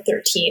 13 for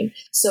 13.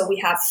 So we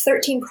have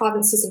 13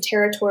 provinces and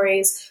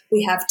territories.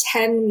 We have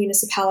 12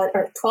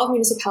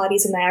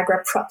 municipalities in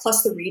Niagara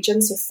plus the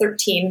region, so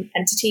 13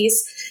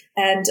 entities.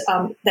 And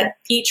that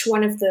each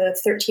one of the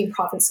 13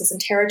 provinces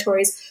and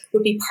territories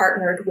would be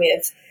partnered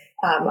with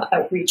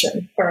a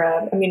region or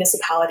a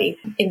municipality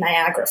in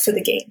Niagara for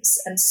the games.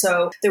 And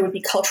so there would be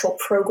cultural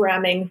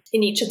programming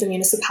in each of the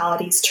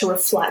municipalities to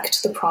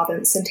reflect the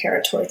province and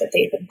territory that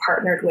they've been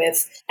partnered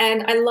with.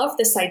 And I love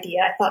this idea.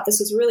 I thought this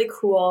was really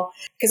cool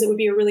because it would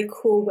be a really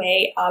cool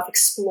way of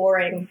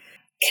exploring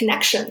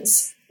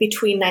connections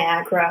between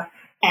Niagara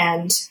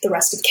and the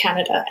rest of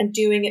Canada and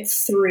doing it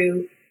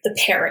through the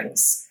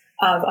pairings.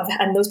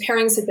 And those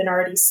pairings had been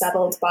already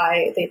settled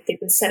they've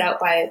been set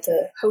out by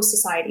the host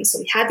society. So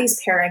we had these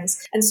pairings.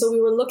 And so we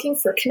were looking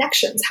for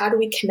connections. How do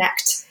we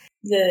connect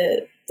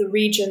the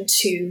region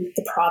to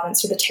the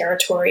province or the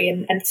territory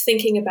and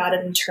thinking about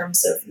it in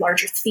terms of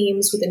larger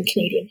themes within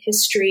Canadian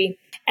history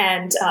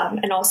and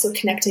also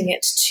connecting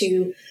it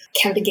to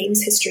Canada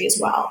Games history as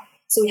well.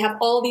 So we have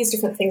all these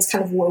different things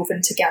kind of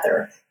woven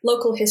together: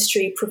 local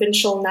history,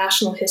 provincial,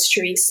 national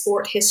history,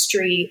 sport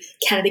history,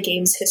 Canada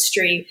Games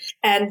history.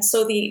 And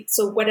so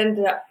what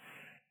ended up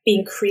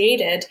being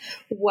created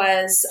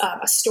was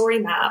a story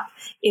map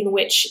in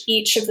which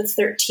each of the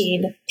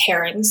 13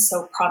 pairings,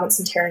 so province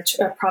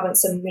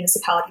and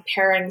municipality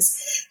pairings,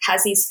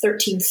 has these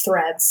 13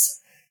 threads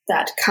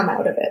that come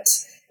out of it.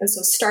 And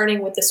so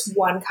starting with this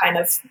one kind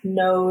of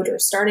node or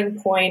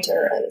starting point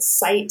or a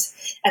site,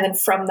 and then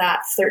from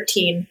that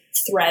 13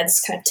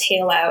 threads kind of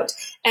tail out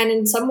and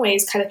in some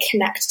ways kind of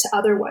connect to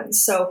other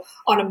ones. So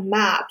on a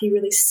map, you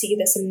really see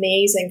this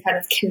amazing kind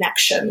of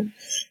connection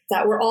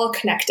that we're all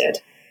connected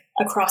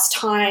across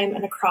time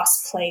and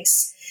across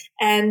place.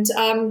 And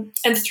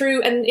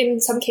in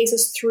some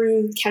cases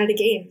through Canada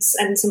Games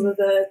and some of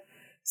the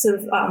sort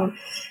of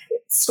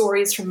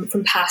stories from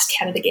past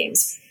Canada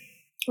Games.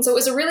 So it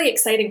was a really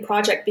exciting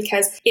project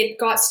because it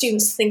got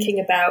students thinking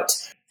about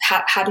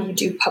how do you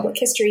do public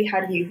history?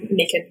 How do you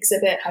make an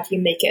exhibit? How do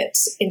you make it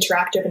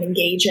interactive and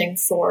engaging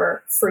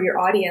for your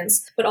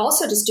audience? But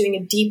also just doing a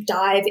deep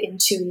dive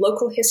into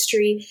local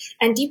history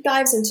and deep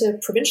dives into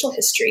provincial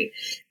history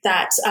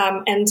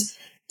and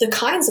the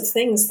kinds of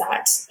things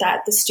that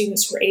the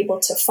students were able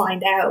to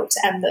find out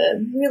and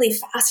the really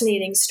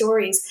fascinating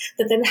stories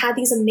that then had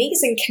these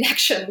amazing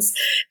connections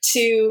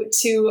to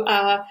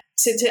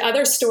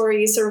other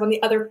stories sort of on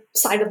the other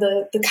side of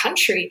the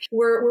country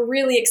were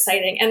really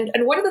exciting. And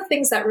one of the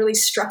things that really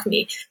struck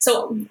me,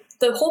 so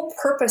the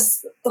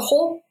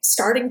whole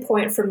starting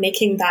point for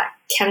making that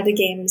Canada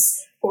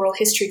Games oral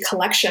history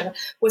collection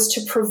was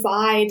to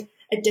provide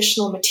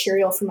additional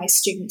material for my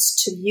students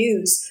to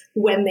use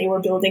when they were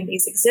building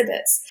these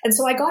exhibits. And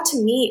so I got to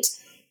meet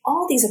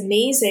all these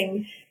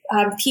amazing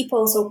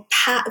people, so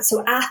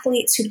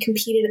athletes who'd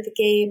competed at the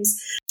games,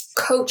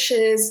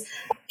 coaches,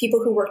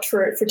 people who worked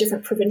for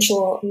different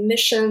provincial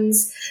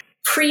missions,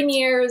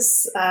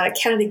 premiers,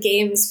 past Canada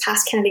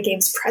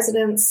Games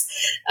presidents,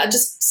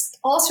 just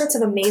all sorts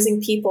of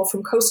amazing people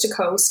from coast to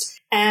coast.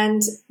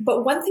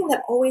 But one thing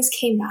that always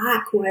came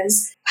back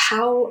was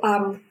how,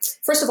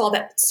 first of all,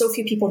 that so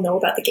few people know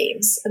about the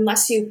games.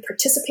 Unless you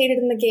participated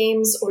in the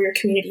games or your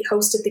community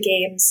hosted the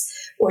games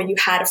or you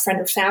had a friend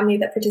or family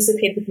that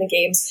participated in the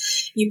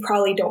games, you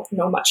probably don't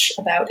know much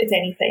about, if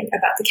anything,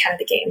 about the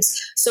Canada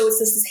Games. So it's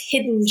this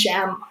hidden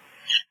gem.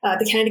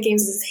 The Canada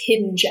Games is this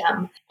hidden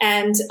gem.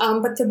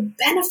 But the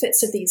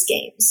benefits of these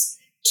games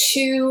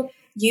to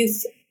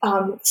youth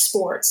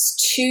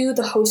sports, to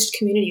the host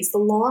communities, the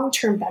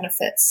long-term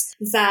benefits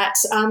that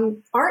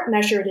aren't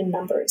measured in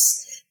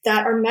numbers,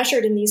 that are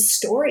measured in these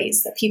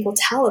stories that people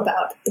tell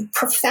about, the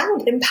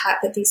profound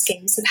impact that these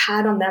games have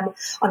had on them,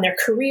 on their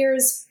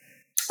careers,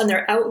 on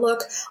their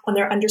outlook, on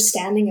their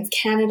understanding of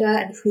Canada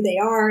and who they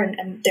are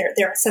and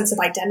their sense of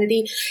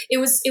identity. It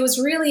was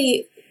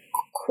really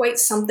quite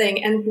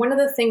something. And one of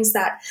the things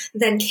that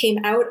then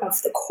came out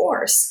of the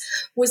course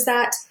was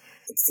that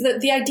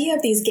the idea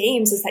of these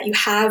games is that you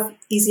have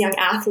these young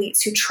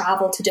athletes who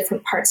travel to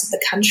different parts of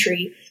the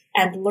country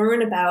and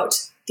learn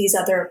about these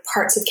other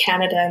parts of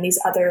Canada and these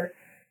other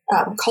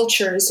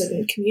cultures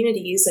and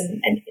communities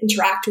and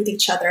interact with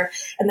each other,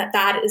 and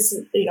that is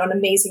an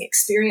amazing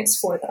experience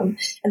for them,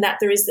 and that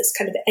there is this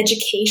kind of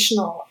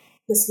educational.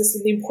 This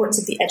is the importance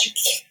of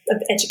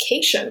of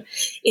education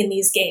in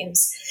these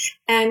games.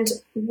 And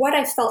what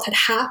I felt had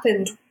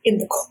happened in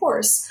the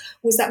course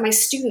was that my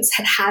students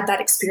had that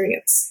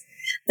experience,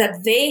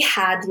 that they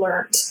had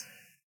learned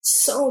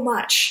so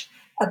much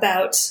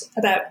about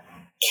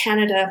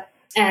Canada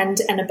and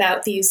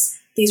about these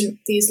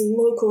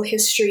local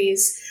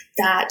histories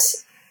that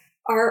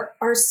are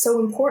so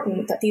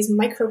important, that these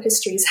micro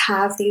histories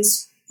have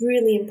these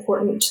really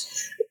important,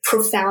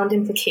 profound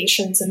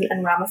implications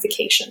and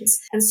ramifications.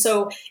 And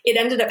so it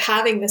ended up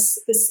having this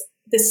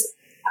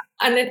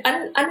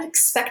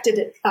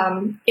unexpected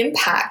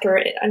impact, or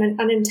an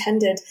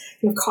unintended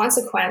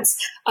consequence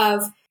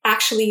of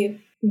actually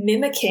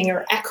mimicking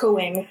or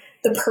echoing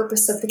the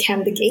purpose of the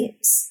Canada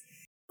Games.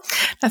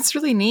 That's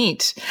really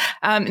neat.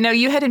 Now,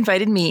 you had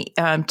invited me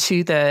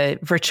to the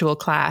virtual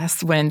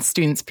class when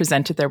students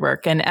presented their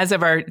work. And as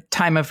of our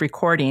time of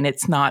recording,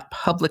 it's not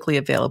publicly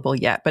available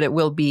yet, but it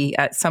will be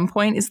at some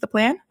point, is the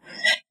plan?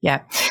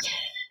 Yeah.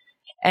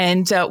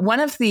 And I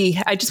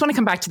just want to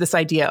come back to this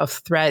idea of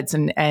threads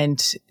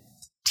and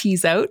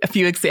tease out a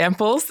few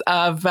examples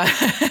of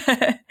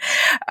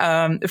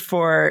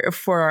for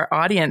our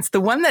audience. The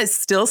one that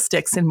still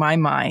sticks in my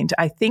mind,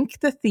 I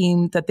think the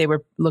theme that they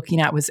were looking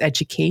at was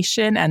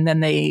education, and then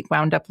they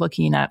wound up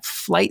looking at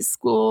flight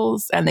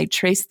schools, and they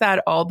traced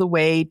that all the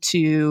way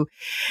to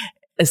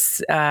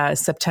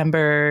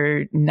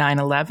September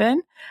 9/11.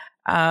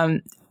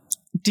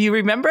 Do you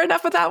remember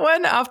enough of that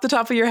one off the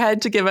top of your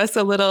head to give us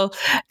a little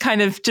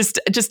kind of just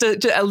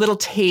a little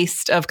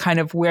taste of kind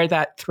of where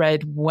that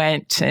thread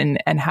went and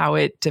how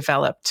it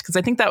developed? Because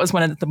I think that was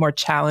one of the more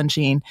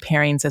challenging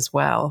pairings as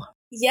well.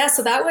 Yeah,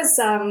 so that was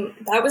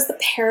the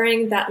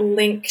pairing that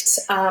linked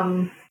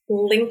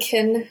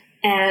Lincoln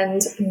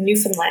and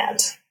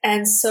Newfoundland.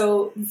 And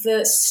so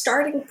the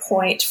starting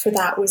point for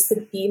that was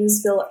the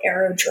Beamsville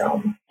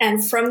Aerodrome.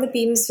 And from the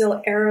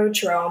Beamsville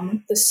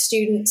Aerodrome, the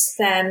students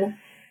then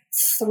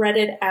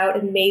threaded out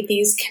and made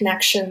these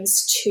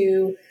connections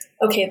to,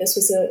 okay, this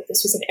was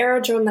an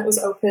aerodrome that was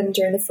opened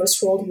during the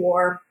First World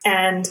War,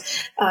 and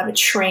it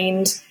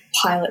trained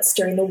pilots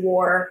during the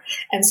war.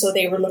 And so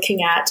they were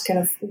looking at kind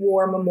of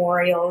war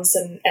memorials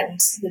and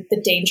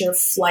the danger of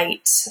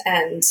flight,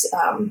 and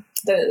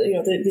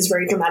these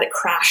very dramatic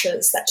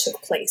crashes that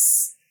took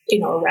place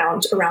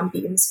around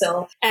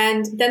Beamsville.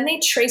 And then they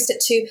traced it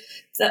to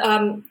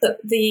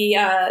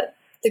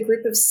the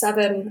group of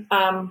seven,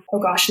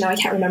 now I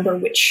can't remember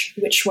which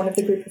one of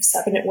the group of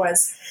seven it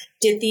was,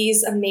 did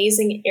these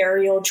amazing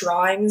aerial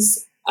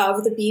drawings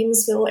of the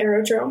Beamsville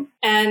Aerodrome.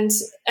 And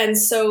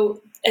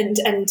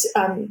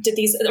did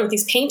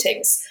these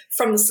paintings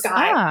from the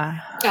sky,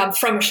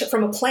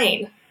 from a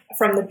plane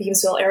from the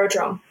Beamsville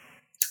Aerodrome.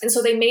 And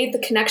so they made the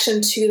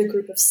connection to the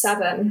group of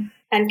seven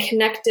and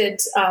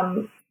connected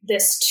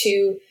this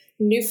to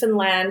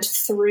Newfoundland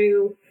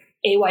through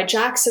A.Y.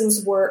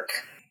 Jackson's work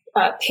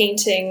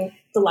painting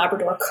the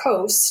Labrador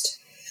coast,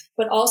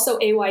 but also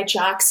A.Y.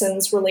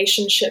 Jackson's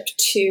relationship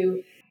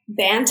to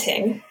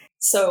Banting.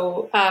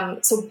 So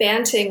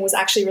Banting was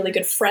actually really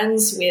good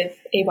friends with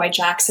A.Y.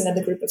 Jackson and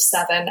the group of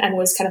seven, and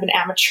was kind of an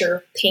amateur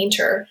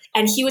painter.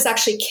 And he was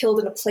actually killed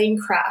in a plane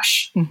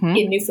crash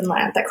in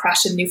Newfoundland, that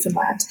crashed in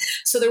Newfoundland.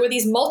 So there were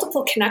these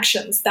multiple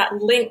connections that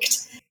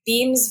linked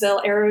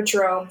Beamsville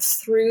Aerodrome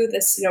through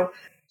this,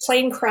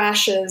 plane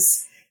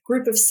crashes,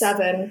 group of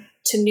seven,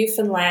 to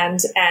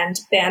Newfoundland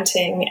and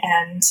Banting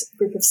and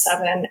group of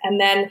seven. And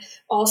then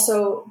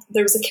also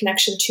there was a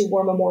connection to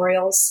war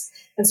memorials.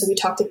 And so they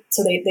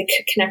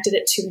connected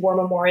it to war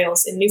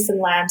memorials in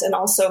Newfoundland, and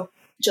also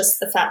just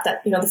the fact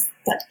that,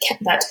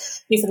 that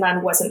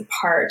Newfoundland wasn't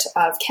part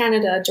of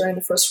Canada during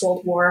the First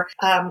World War.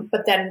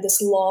 But then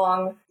this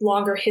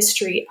longer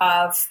history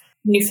of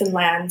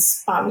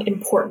Newfoundland's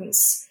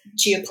importance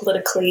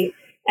geopolitically,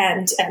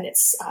 and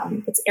its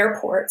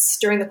airports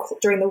during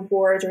the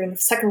war, during the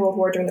Second World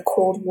War, during the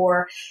Cold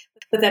War,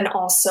 but then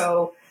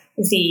also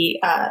the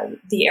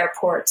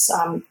airports,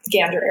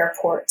 Gander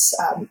Airport,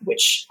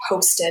 which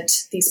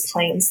hosted these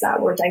planes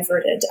that were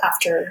diverted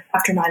after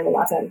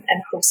 9/11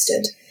 and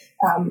hosted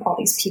all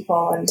these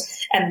people, and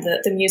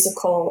the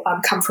musical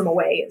Come From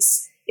Away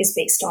is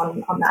based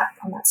on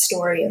that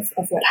story of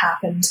what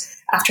happened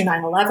after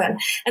 9/11.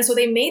 And so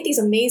they made these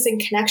amazing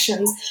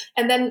connections.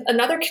 And then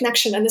another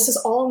connection, and this is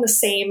all in the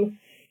same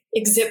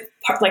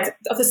part, like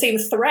of the same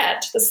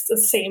thread, the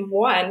same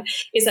one,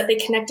 is that they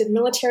connected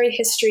military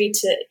history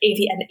to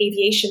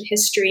aviation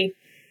history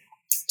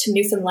to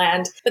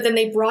Newfoundland, but then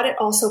they brought it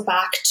also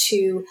back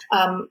to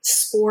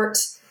sport,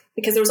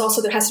 because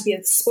there has to be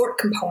a sport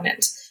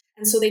component.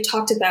 And so they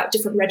talked about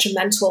different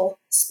regimental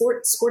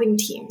sporting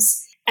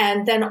teams.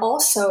 And then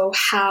also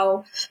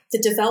how the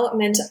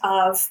development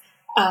of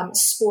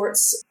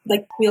sports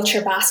like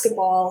wheelchair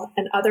basketball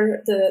and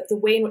the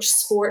way in which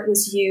sport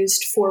was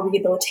used for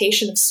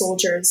rehabilitation of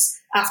soldiers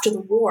after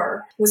the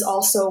war was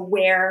also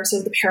where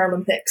sort of the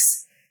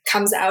Paralympics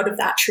comes out of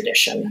that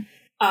tradition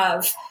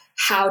of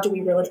how do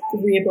we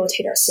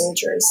rehabilitate our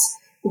soldiers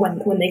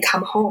when they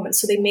come home. And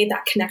so they made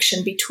that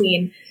connection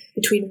between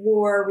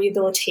war,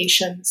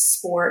 rehabilitation,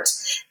 sport,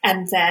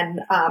 and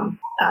then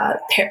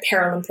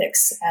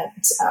Paralympics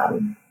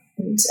and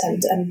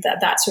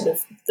that sort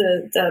of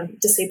the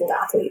disabled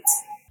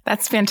athletes.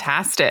 That's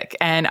fantastic.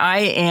 And I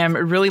am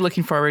really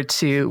looking forward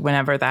to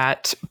whenever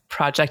that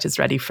project is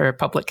ready for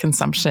public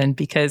consumption,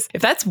 because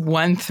if that's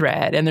one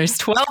thread and there's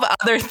 12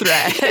 other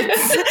threads,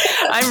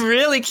 I'm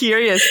really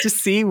curious to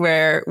see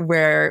where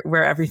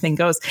everything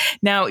goes.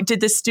 Now, did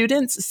the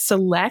students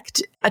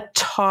select a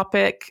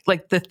topic,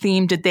 like the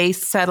theme? Did they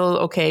settle,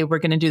 okay, we're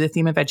going to do the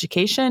theme of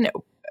education?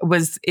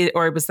 Was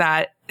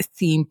that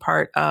theme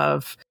part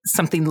of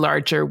something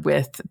larger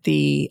with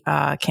the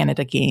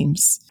Canada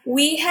Games?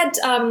 We had,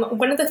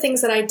 one of the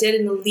things that I did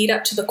in the lead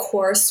up to the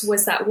course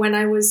was that when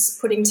I was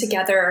putting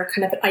together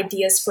kind of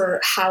ideas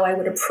for how I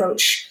would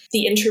approach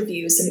the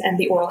interviews and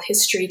the oral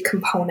history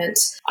component,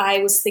 I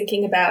was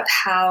thinking about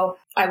how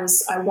I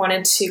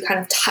wanted to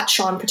kind of touch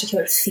on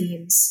particular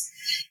themes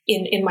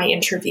in my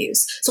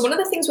interviews. So one of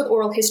the things with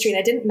oral history, and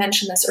I didn't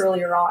mention this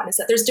earlier on, is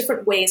that there's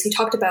different ways. We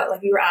talked about,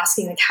 like, you were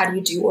asking, like, how do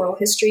you do oral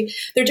history?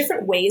 There are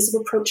different ways of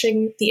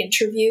approaching the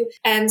interview.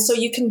 And so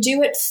you can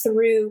do it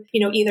through,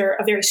 either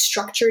a very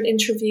structured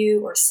interview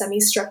or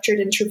semi-structured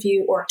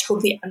interview or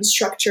totally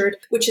unstructured,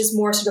 which is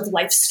more sort of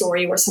life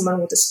story where someone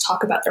will just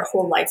talk about their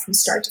whole life from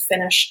start to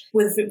finish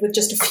with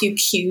just a few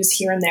cues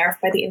here and there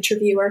by the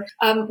interviewer.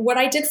 What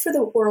I did for the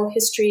oral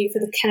history for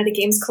the Canada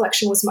Games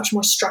collection was much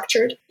more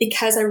structured,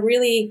 because I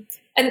really,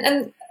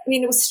 and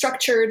it was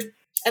structured,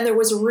 and there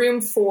was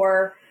room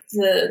for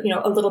the,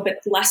 a little bit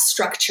less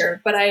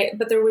structure, but I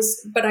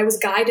was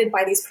guided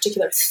by these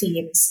particular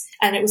themes,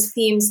 and it was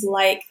themes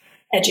like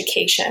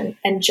education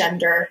and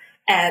gender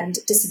and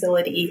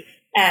disability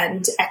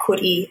and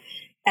equity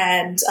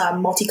and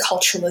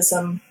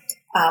multiculturalism,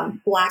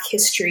 Black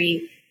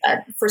history,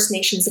 First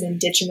Nations and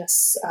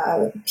Indigenous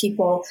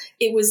people.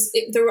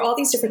 There were all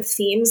these different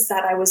themes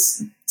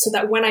so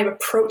that when I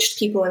approached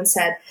people and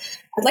said,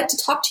 I'd like to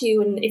talk to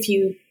you, and if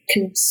you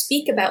can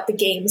speak about the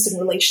games in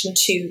relation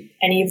to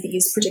any of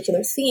these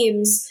particular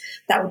themes,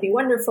 that would be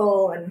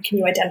wonderful. And can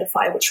you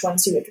identify which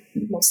ones you would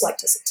most like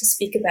to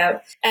speak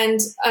about? And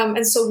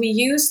so we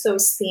use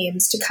those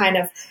themes to kind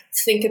of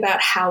think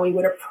about how we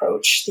would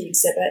approach the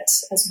exhibit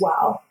as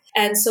well.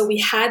 And so we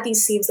had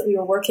these themes that we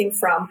were working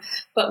from.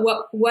 But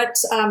what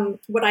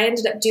I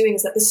ended up doing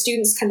is that the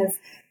students kind of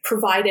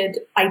provided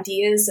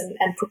ideas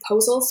and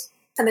proposals.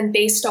 And then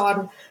based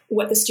on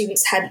what the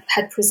students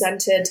had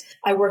presented,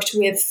 I worked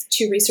with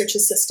 2 research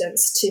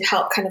assistants to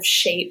help kind of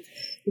shape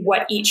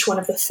what each one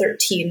of the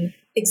 13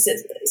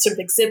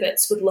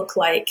 exhibits would look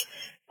like,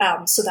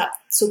 so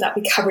that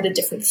we covered a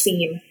different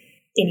theme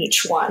in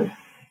each one,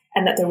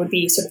 and that there would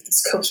be sort of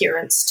this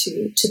coherence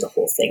to the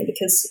whole thing,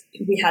 because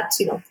we had,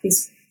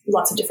 these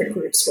lots of different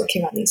groups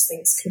working on these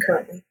things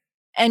concurrently.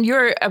 And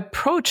your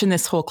approach in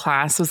this whole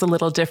class was a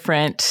little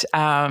different.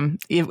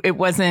 It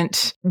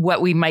wasn't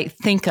what we might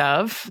think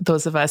of,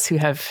 those of us who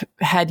have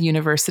had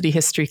university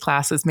history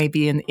classes,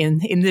 maybe in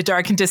the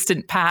dark and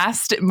distant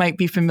past, might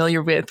be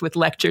familiar with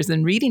lectures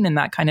and reading and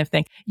that kind of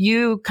thing.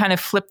 You kind of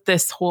flipped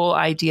this whole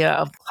idea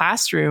of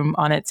classroom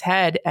on its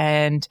head,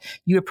 and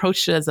you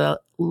approached it as a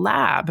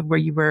lab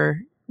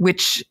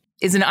which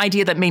is an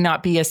idea that may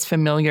not be as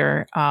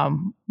familiar.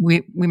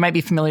 We might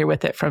be familiar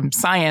with it from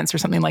science or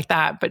something like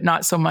that, but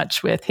not so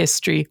much with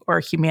history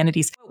or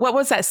humanities. What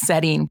was that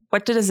setting?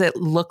 What does it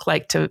look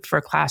like for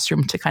a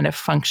classroom to kind of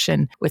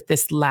function with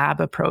this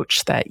lab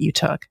approach that you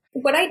took?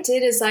 What I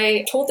did is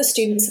I told the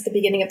students at the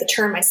beginning of the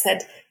term, I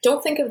said,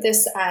 don't think of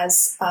this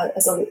as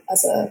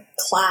a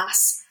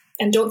class,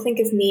 and don't think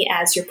of me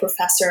as your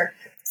professor.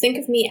 Think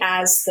of me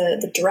as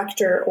the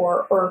director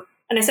or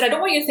and I said, I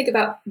don't want you to think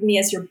about me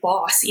as your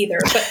boss either,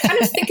 but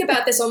kind of think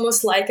about this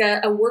almost like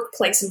a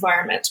workplace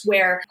environment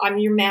where I'm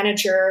your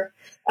manager,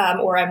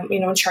 or I'm,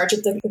 in charge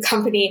of the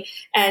company.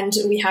 And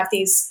we have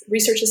these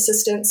research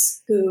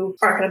assistants who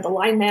are kind of the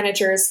line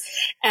managers,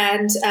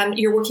 and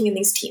you're working in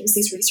these teams,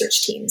 these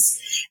research teams,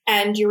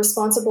 and you're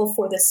responsible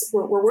for this.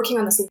 We're working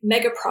on this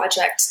mega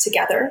project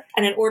together.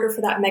 And in order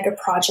for that mega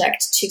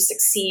project to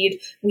succeed,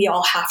 we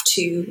all have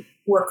to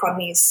work on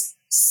these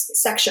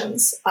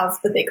sections of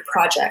the big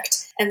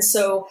project. And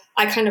so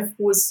I kind of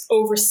was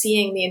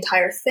overseeing the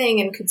entire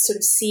thing and could sort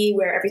of see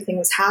where everything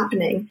was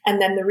happening.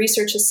 And then the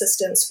research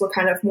assistants were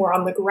kind of more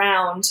on the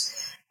ground,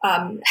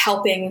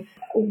 helping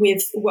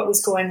with what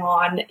was going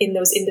on in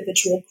those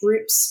individual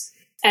groups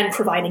and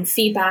providing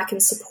feedback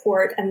and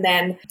support, and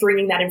then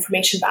bringing that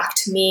information back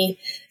to me.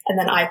 And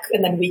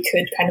then we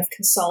could kind of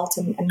consult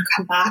and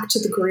come back to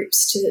the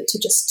groups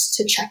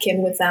to check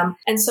in with them.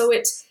 And so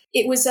it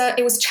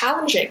was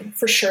challenging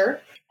for sure.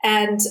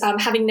 And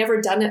having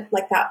never done it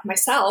like that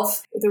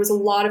myself, there was a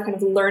lot of kind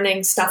of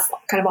learning stuff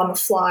kind of on the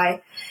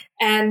fly.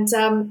 And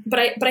but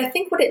I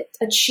think what it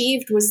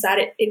achieved was that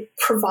it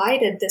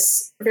provided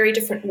this very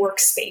different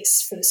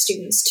workspace for the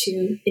students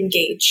to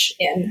engage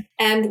in.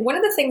 And one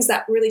of the things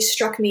that really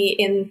struck me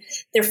in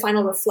their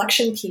final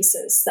reflection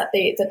pieces that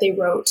they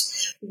wrote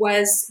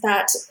was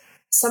that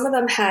some of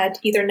them had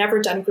either never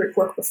done group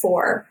work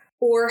before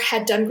or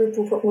had done group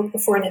work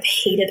before and had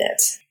hated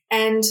it.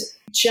 And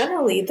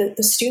generally,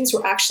 the students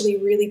were actually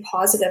really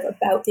positive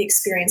about the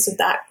experience of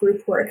that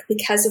group work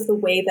because of the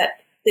way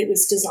that it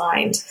was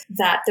designed,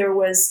 that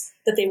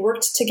they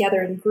worked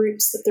together in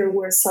groups, that there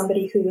was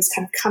somebody who was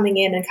kind of coming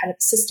in and kind of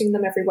assisting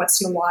them every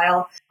once in a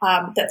while,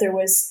 that there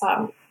was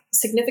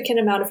significant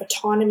amount of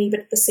autonomy, but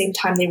at the same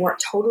time, they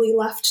weren't totally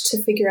left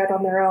to figure out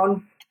on their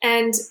own.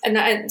 And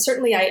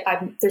certainly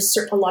there's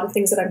a lot of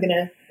things that I'm going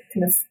to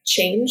kind of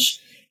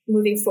change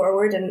moving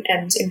forward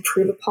and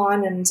improve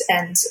upon. And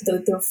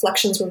the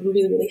reflections were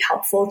really, really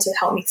helpful to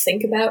help me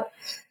think about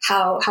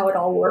how it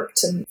all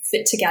worked and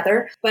fit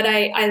together. But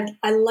I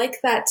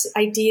like that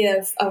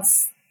idea of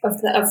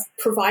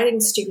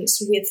providing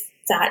students with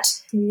that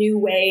new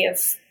way of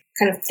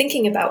kind of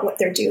thinking about what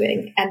they're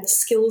doing and the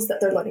skills that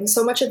they're learning.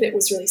 So much of it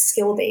was really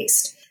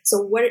skill-based. So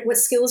what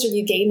skills are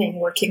you gaining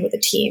working with a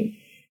team?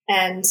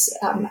 And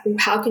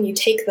how can you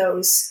take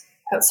those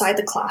outside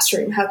the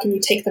classroom? How can you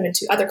take them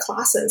into other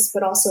classes?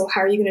 But also, how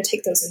are you going to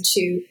take those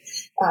into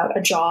a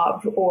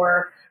job?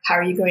 Or how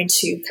are you going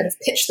to kind of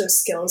pitch those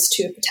skills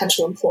to a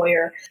potential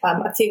employer?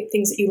 I think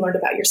things that you learned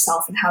about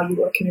yourself and how you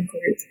work in a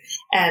group,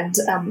 and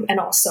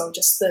also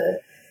just the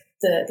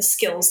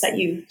skills that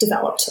you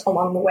developed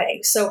along the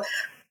way. So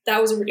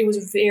it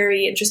was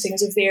very interesting. It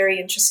was a very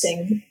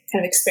interesting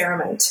kind of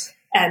experiment,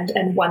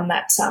 and one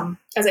that,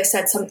 as I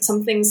said,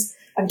 some things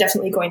I'm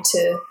definitely going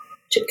to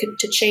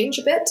change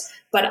a bit,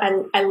 but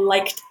I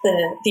liked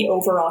the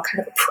overall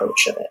kind of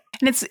approach of it.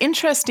 And it's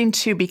interesting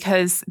too,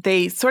 because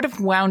they sort of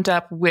wound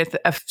up with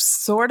a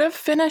sort of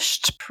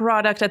finished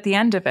product at the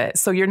end of it.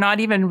 So you're not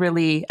even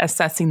really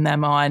assessing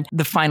them on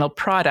the final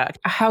product.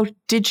 How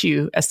did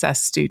you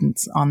assess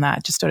students on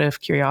that? Just out of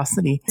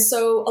curiosity.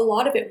 So a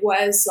lot of it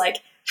was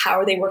like, how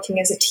are they working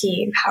as a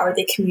team? How are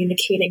they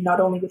communicating not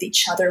only with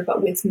each other,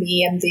 but with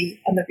me and the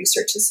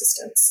research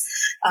assistants?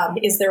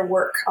 Is their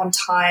work on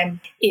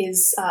time?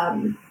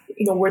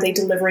 Were they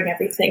delivering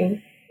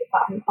everything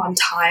on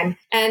time?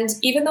 And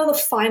even though the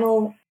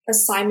final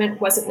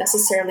assignment wasn't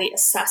necessarily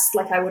assessed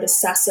like I would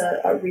assess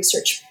a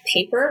research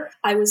paper,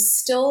 I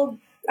still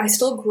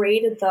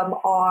graded them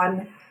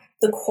on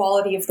the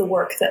quality of the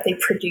work that they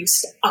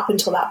produced up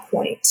until that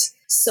point.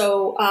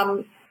 So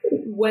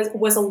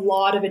was a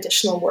lot of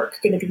additional work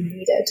going to be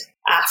needed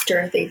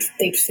after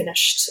they'd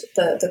finished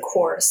the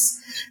course?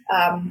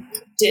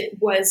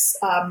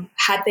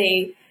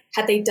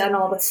 Had they done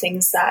all the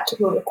things that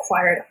were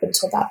required up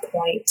until that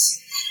point?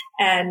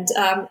 And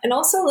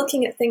also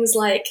looking at things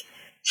like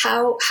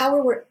how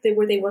were they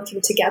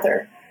working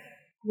together?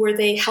 Were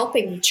they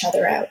helping each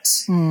other out?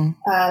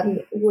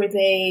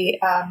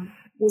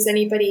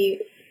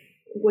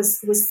 Was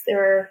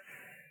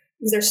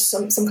there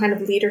some kind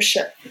of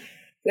leadership?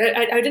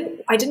 I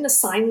didn't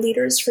assign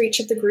leaders for each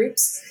of the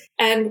groups,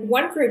 and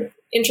one group,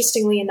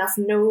 interestingly enough,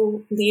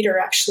 no leader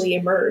actually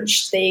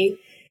emerged. They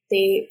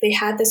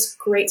had this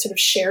great sort of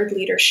shared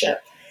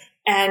leadership,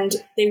 and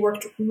they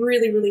worked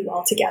really, really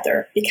well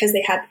together because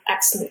they had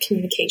excellent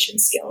communication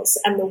skills,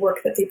 and the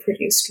work that they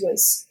produced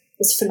was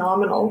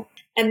phenomenal.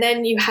 And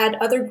then you had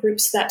other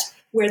groups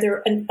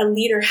where a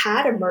leader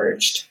had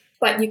emerged,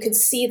 but you could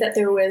see that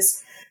there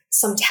was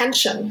some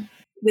tension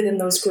within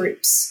those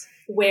groups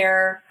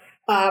where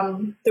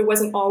there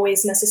wasn't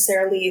always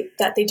necessarily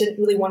that they didn't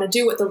really want to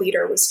do what the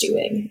leader was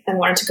doing and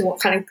wanted to go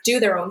kind of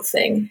do their own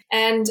thing.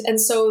 And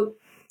so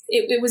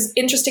it was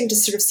interesting to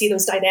sort of see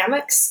those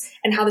dynamics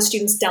and how the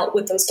students dealt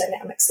with those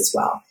dynamics as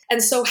well.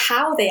 And so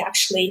how they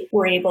actually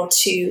were able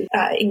to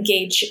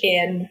engage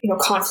in,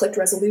 conflict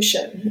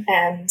resolution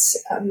and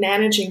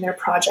managing their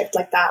project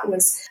like that it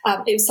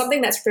was something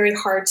that's very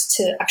hard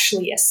to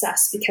actually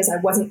assess because I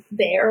wasn't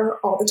there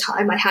all the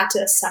time. I had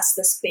to assess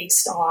this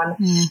based on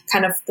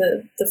kind of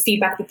the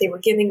feedback that they were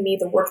giving me,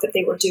 the work that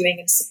they were doing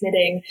and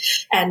submitting,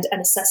 and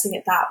assessing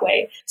it that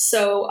way.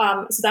 So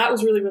that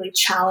was really, really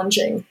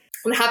challenging.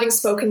 And having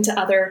spoken to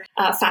other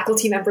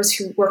faculty members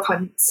who work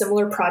on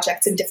similar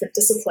projects in different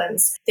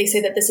disciplines, they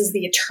say that this is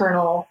the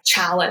eternal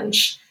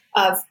challenge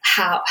of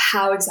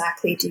how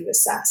exactly do you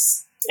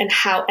assess, and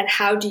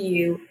how do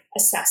you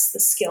assess the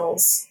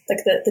skills, like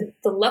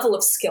the level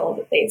of skill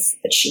that they've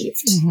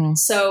achieved. Mm-hmm.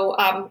 So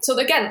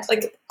again,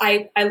 like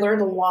I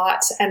learned a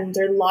lot, and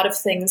there are a lot of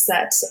things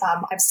that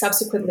I've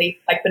subsequently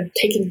been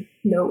taking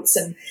notes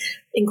and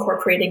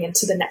incorporating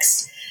into the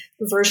next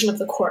version of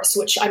the course,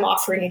 which I'm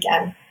offering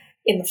again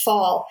in the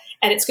fall,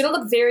 and it's going to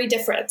look very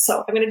different.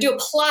 So I'm going to do a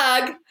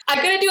plug.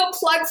 I'm going to do a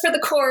plug for the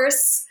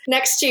course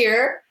next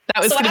year.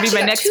 That was going to be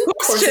my next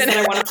question that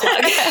I want to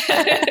plug.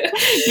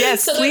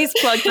 Yes, please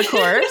plug the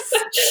course.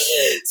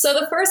 So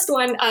the first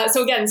one,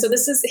 so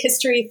this is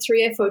History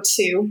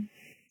 3F02,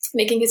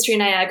 Making History in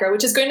Niagara,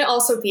 which is going to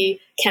also be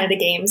Canada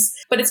Games,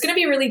 but it's going to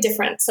be really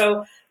different.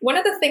 So one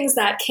of the things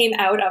that came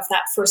out of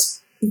that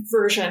first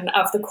version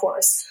of the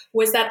course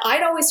was that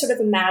I'd always sort of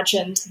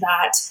imagined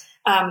that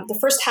the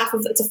first half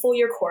of it's a full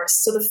year course.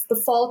 So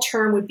the fall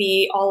term would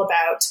be all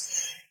about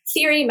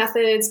theory,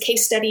 methods,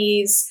 case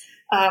studies,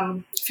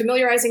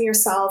 familiarizing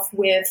yourself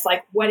with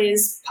what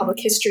is public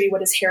history,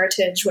 what is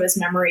heritage, what is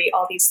memory,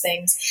 all these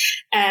things,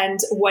 and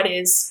what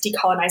is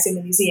decolonizing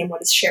the museum,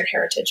 what is shared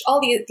heritage, all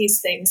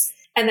these things.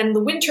 And then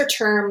the winter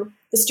term,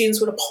 the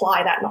students would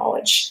apply that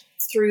knowledge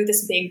through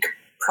this big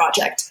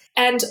project.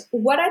 And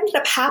what ended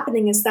up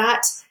happening is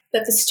that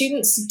the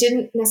students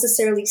didn't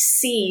necessarily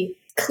see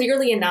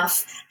clearly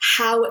enough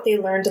how what they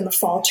learned in the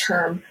fall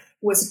term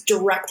was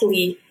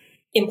directly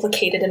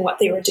implicated in what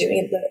they were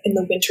doing in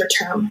the winter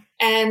term.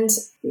 And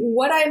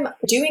what I'm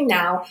doing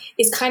now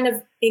is kind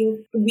of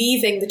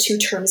weaving the two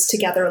terms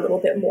together a little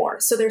bit more.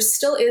 So there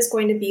still is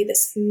going to be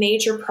this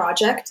major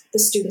project the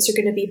students are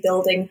going to be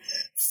building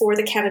for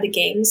the Canada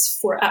Games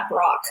at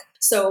Brock.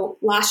 So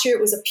last year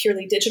it was a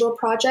purely digital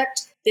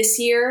project. This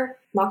year,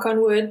 knock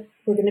on wood,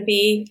 we're going to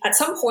be at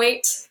some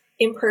point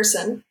in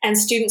person, and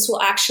students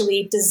will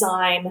actually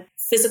design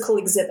physical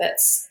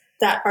exhibits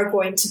that are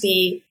going to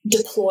be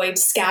deployed,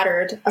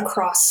 scattered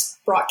across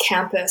Brock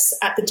campus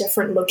at the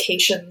different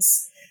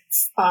locations,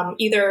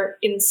 either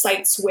in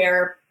sites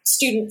where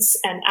students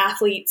and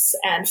athletes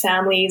and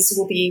families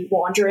will be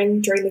wandering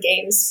during the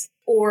games,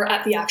 or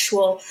at the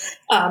actual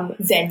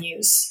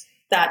venues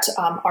that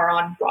are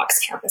on Brock's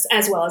campus,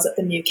 as well as at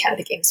the new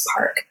Canada Games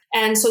Park.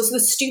 And so the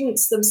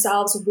students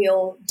themselves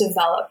will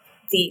develop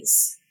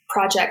these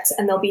projects,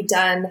 and they'll be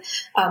done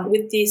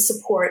with the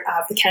support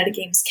of the Canada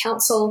Games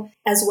Council,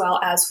 as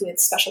well as with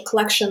special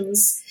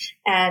collections,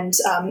 and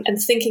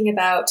thinking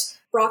about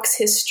Brock's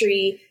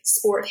history,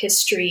 sport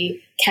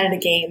history, Canada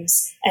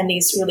Games, and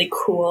these really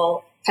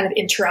cool kind of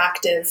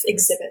interactive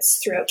exhibits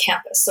throughout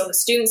campus. So the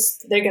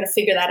students, they're going to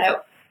figure that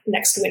out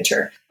next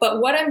winter. But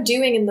what I'm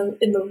doing in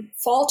the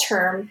fall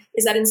term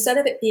is that instead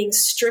of it being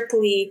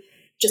strictly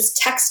just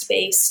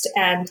text-based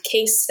and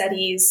case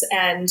studies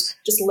and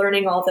just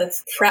learning all the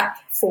prep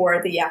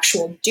for the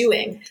actual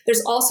doing,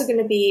 there's also going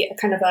to be a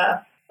kind of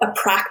a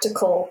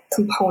practical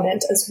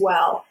component as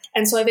well.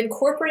 And so I've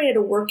incorporated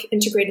a work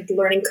integrated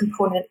learning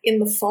component in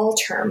the fall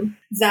term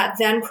that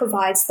then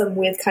provides them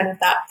with kind of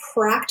that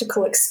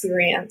practical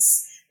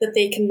experience that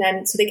they can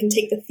then, so they can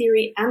take the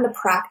theory and the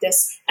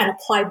practice and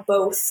apply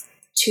both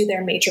to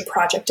their major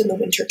project in the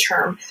winter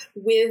term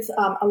with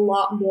a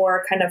lot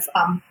more kind of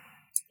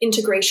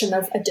integration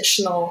of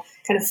additional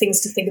kind of things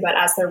to think about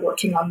as they're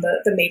working on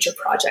the major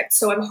project.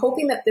 So I'm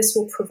hoping that this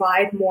will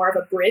provide more of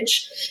a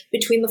bridge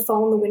between the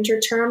fall and the winter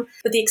term.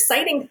 But the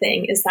exciting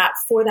thing is that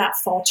for that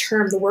fall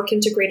term, the work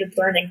integrated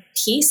learning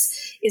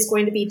piece is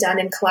going to be done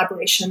in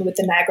collaboration with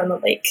the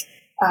Niagara-on-the-Lake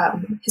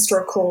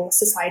Historical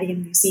Society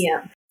and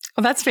Museum.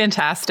 Well, that's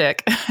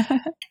fantastic.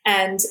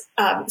 And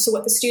so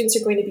what the students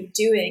are going to be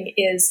doing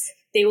is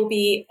they will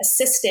be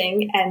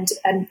assisting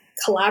and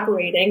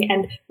collaborating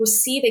and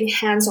receiving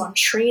hands-on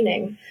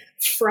training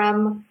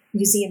from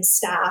museum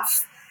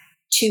staff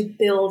to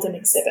build an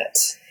exhibit.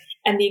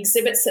 And the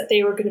exhibits that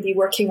they were going to be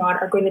working on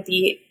are going to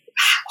be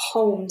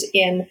homed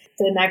in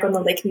the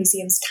Niagara-on-the-Lake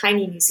Museum's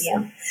Tiny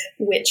Museum,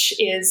 which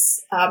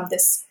is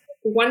this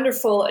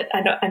wonderful,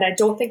 and I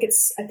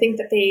think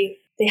that they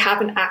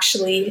haven't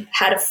actually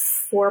had a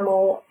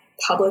formal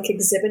public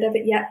exhibit of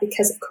it yet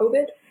because of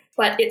COVID.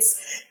 But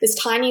it's this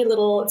tiny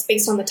little, it's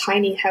based on the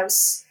tiny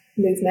house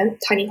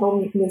movement, tiny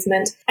home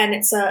movement. And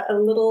it's a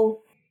little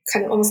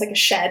kind of almost like a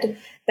shed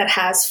that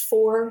has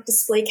 4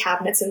 display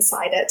cabinets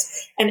inside it.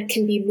 And it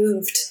can be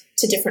moved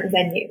to different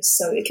venues.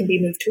 So it can be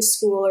moved to a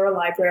school or a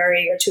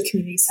library or to a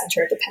community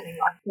center, depending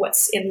on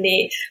what's in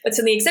the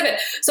exhibit.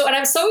 So, and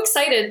I'm so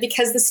excited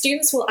because the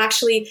students will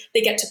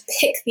they get to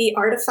pick the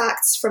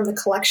artifacts from the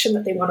collection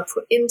that they want to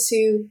put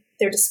into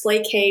their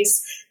display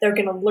case. They're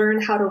going to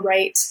learn how to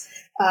write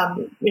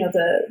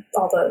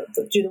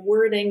do the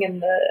wording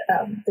and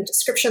the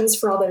descriptions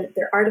for all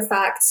their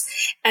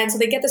artifacts. And so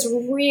they get this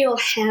real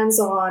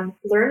hands-on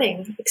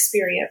learning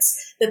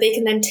experience that they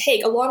can then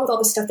take along with all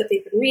the stuff that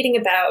they've been reading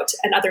about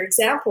and other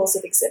examples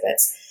of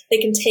exhibits. They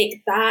can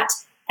take that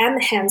and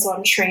the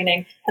hands-on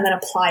training and then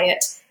apply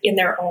it in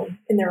their own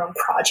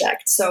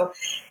project. So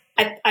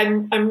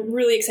I'm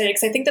really excited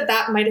because I think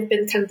that might have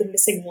been kind of the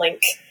missing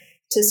link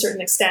to a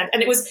certain extent.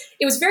 And it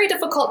was very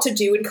difficult to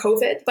do in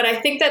COVID, but I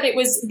think that it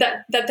was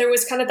that there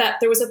was kind of that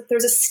there was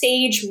a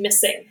stage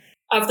missing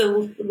of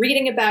the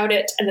reading about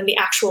it and then the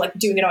actual like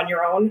doing it on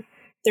your own.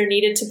 There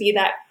needed to be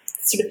that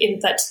sort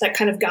of that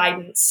kind of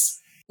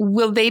guidance.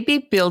 Will they be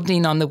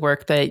building on the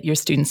work that your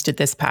students did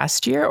this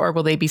past year, or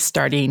will they be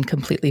starting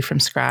completely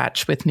from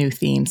scratch with new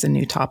themes and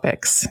new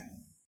topics?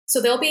 So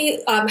they'll be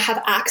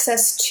have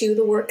access to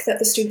the work that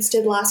the students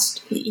did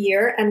last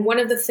year. And one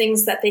of the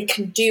things that they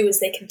can do is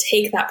they can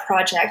take that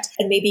project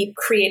and maybe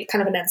create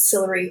kind of an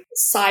ancillary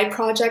side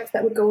project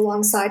that would go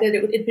alongside it.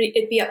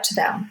 It'd be up to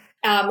them.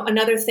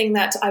 Another thing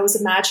that I was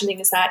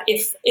imagining is that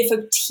if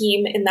a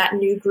team in that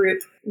new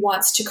group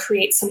wants to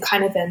create some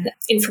kind of an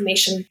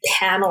information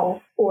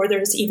panel, or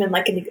there's even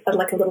like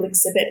a little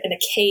exhibit in a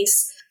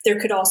case, there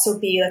could also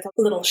be like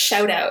a little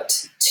shout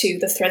out to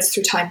the Threads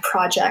Through Time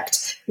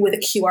project with a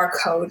QR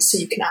code so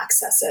you can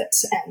access it.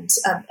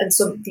 And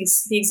so the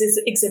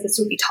exhibits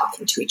will be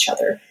talking to each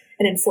other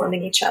and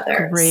informing each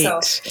other. Great.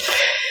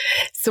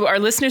 So our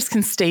listeners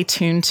can stay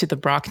tuned to the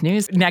Brock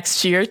News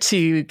next year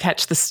to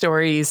catch the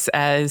stories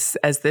as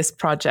this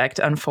project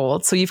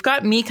unfolds. So you've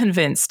got me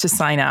convinced to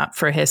sign up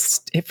for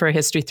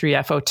History 3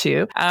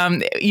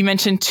 FO2. You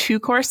mentioned 2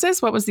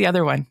 courses. What was the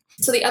other one?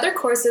 So the other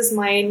course is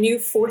my new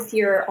 4th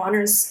year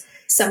honors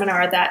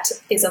seminar that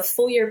is a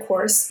full year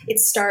course. It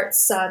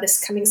starts this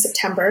coming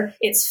September.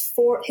 It's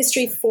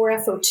History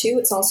 4FO2.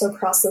 It's also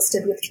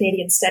cross-listed with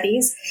Canadian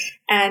Studies.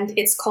 And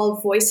it's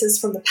called Voices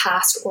from the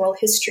Past, Oral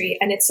History.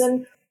 And it's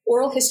an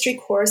oral history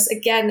course,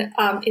 again,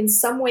 in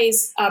some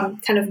ways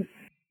kind of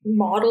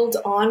modeled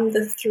on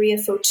the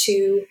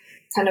 3FO2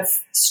 kind of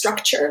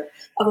structure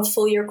of a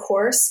full year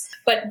course.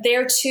 But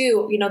there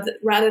too,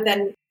 rather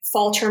than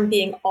fall term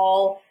being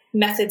all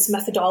methods,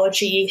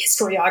 methodology,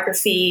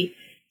 historiography,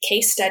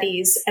 case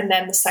studies, and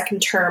then the second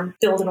term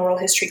build an oral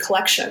history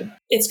collection,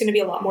 it's going to be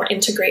a lot more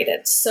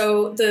integrated.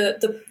 So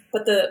the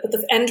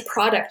end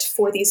product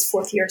for these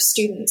 4th year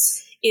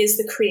students is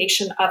the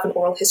creation of an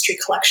oral history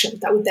collection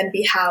that would then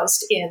be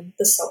housed in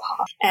the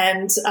SOHA.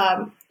 And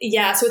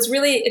so it's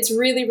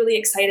really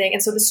exciting.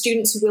 And so the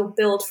students will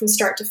build from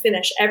start to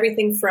finish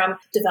everything from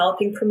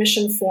developing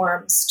permission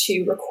forms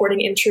to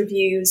recording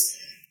interviews,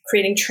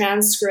 creating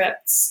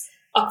transcripts,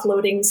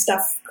 uploading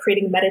stuff,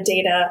 creating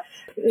metadata,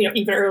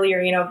 even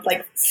earlier,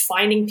 like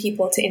finding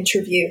people to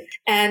interview.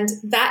 And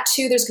that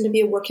too, there's going to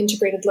be a work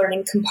integrated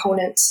learning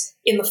component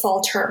in the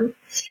fall term.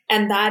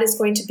 And that is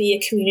going to be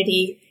a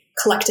community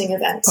collecting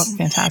event. Oh,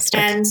 fantastic.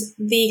 And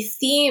the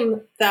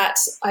theme that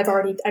I've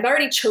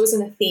already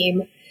chosen a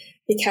theme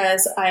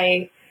because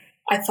I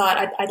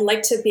thought I'd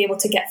like to be able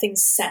to get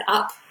things set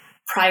up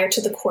prior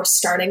to the course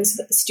starting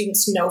so that the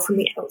students know from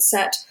the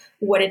outset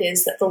what it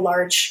is that the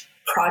large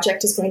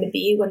project is going to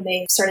be when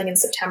they starting in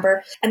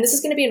September. And this is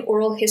going to be an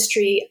oral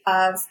history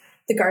of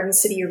the Garden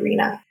City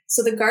Arena.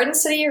 So the Garden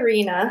City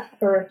Arena,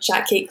 or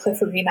Jack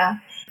Gatecliff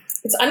Arena,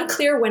 it's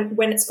unclear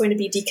when it's going to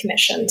be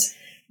decommissioned,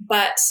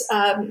 but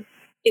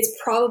it's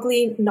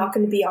probably not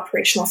going to be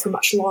operational for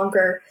much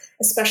longer,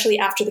 especially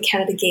after the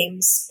Canada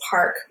Games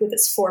Park with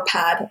its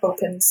 4-pad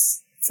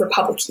opens for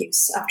public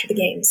use after the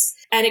games.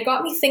 And it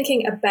got me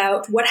thinking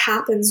about what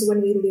happens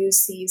when we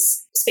lose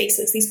these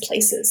spaces, these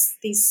places,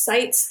 these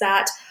sites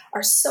that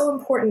are so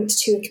important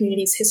to a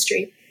community's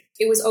history.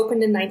 It was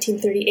opened in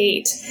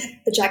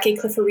 1938. The Jack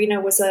Gatecliff Arena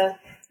was a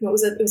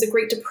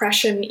Great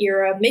Depression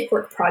era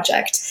make-work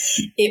project.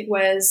 It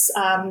was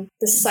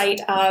the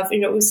site of,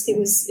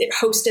 it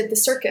hosted the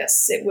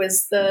circus. It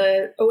was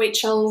the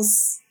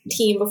OHL's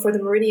team before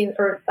the Meridian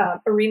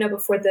arena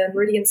before the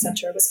Meridian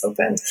Center was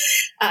opened.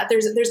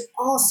 There's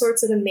all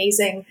sorts of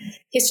amazing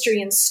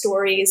history and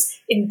stories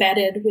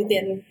embedded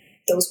within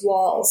those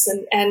walls.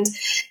 And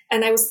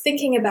I was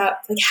thinking about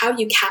like how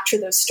you capture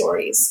those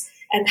stories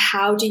and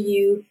how do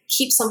you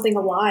keep something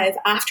alive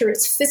after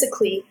it's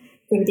physically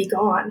going to be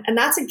gone. And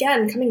that's,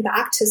 again, coming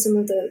back to some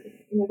of the,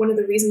 one of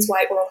the reasons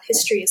why oral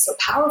history is so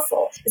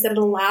powerful is that it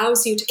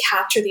allows you to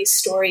capture these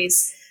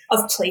stories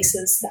of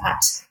places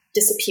that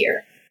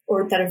disappear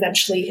or that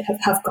eventually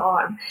have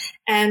gone.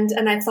 And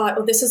I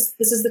thought, this is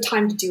the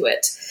time to do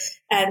it.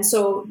 And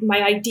so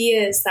my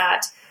idea is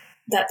that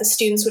the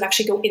students would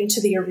actually go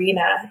into the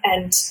arena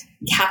and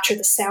capture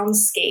the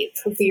soundscape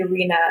of the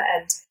arena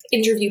and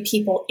interview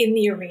people in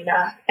the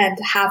arena and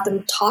have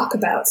them talk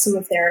about some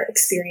of their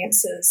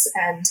experiences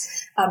and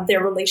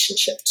their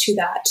relationship to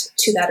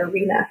that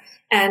arena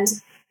and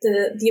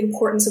the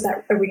importance of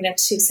that arena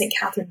to St.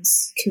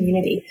 Catharines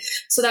community.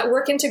 So that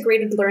work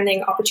integrated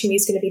learning opportunity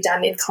is going to be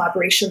done in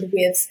collaboration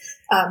with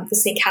the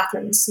St.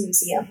 Catharines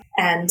Museum,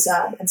 and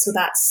so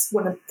that's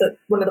one of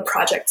the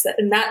projects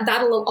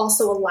that'll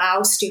also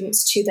allow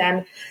students to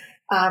then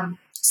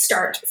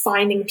start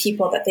finding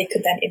people that they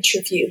could then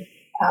interview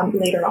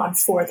later on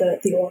for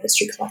the oral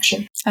history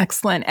collection.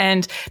 Excellent.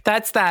 And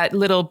that's that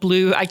little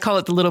blue, I call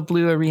it the little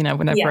blue arena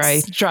whenever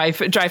yes. I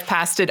drive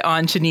past it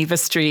on Geneva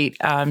Street,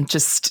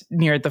 just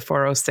near the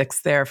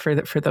 406 there for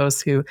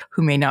those who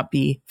may not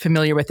be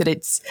familiar with it.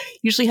 It's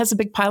usually has a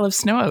big pile of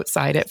snow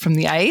outside it from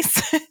the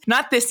ice.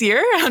 Not this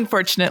year,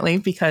 unfortunately,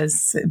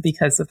 because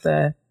of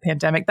the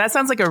pandemic. That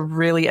sounds like a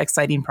really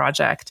exciting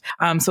project.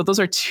 So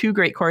those are 2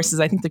 great courses.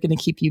 I think they're going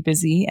to keep you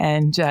busy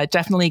and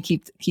definitely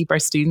keep our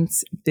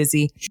students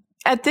busy.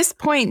 At this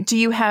point, do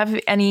you have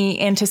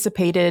any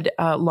anticipated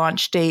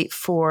launch date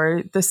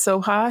for the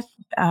SOHA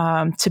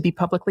to be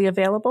publicly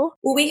available?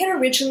 Well, we had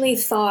originally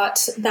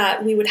thought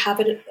that we would have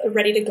it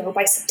ready to go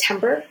by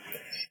September.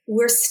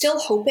 We're still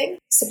hoping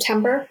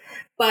September,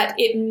 but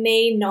it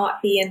may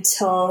not be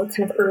until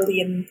kind of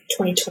early in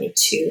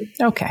 2022.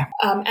 Okay.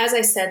 As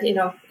I said,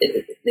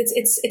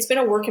 it's been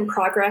a work in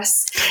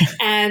progress,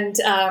 and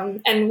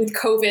with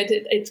COVID,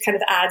 it kind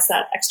of adds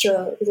that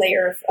extra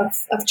layer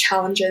of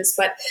challenges.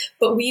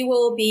 But we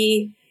will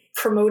be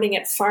promoting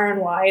it far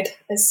and wide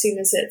as soon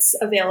as it's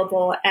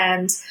available,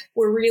 and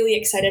we're really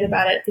excited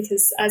about it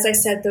because, as I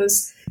said,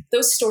 those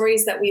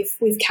stories that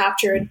we've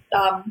captured.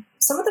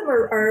 Some of them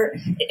are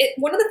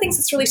one of the things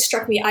that's really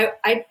struck me,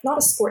 I'm not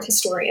a sport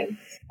historian,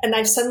 and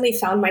I've suddenly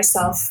found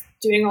myself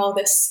doing all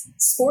this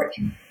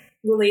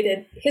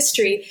sport-related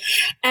history.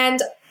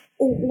 And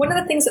one of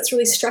the things that's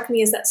really struck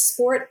me is that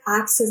sport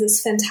acts as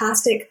this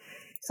fantastic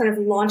kind of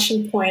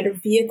launching point or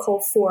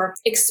vehicle for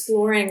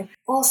exploring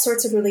all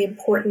sorts of really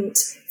important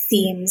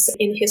themes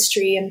in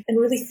history and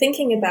really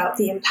thinking about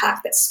the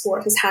impact that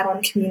sport has had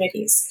on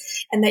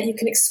communities, and that you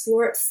can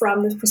explore it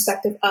from the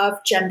perspective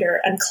of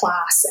gender and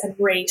class and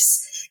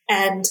race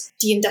and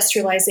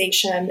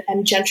deindustrialization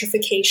and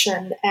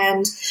gentrification.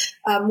 And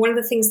one of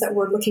the things that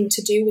we're looking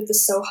to do with the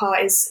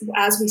SOHA is,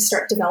 as we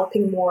start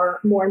developing more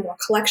and more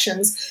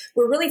collections,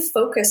 we're really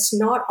focused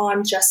not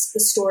on just the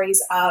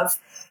stories of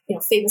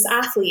famous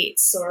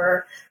athletes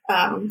or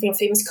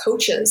famous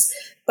coaches,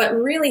 but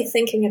really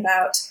thinking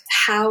about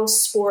how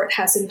sport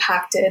has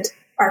impacted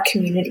our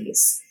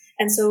communities.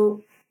 And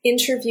so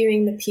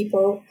interviewing the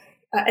people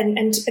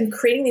and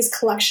creating these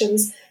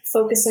collections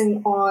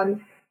focusing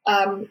on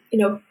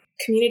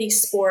community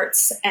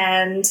sports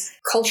and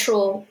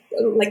cultural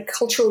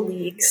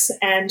leagues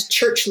and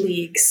church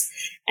leagues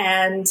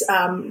and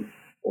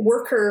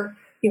worker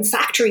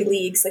factory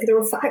leagues. Like there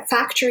were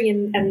factory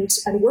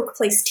and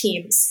workplace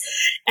teams,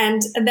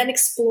 and then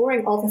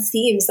exploring all the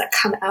themes that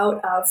come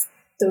out of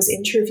those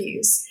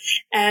interviews.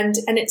 And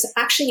it's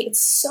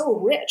so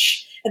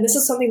rich. And this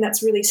is something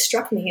that's really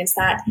struck me, is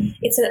that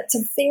it's a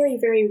very,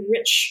 very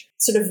rich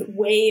sort of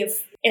way of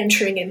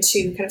entering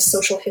into kind of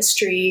social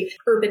history,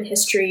 urban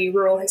history,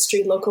 rural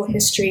history, local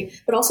history,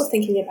 but also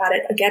thinking about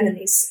it again in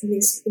this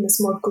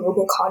more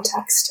global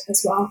context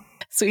as well.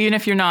 So even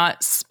if you're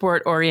not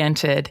sport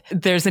oriented,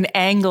 there's an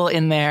angle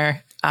in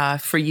there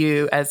for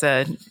you as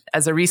a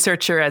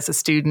researcher, as a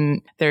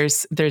student.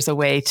 There's a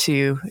way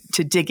to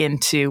dig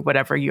into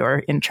whatever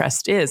your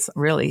interest is,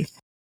 really.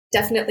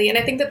 Definitely. And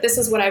I think that this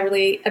is what I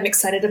really am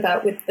excited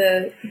about with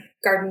the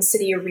Garden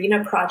City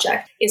Arena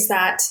project, is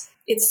that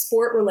it's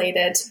sport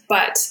related,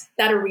 but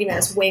that arena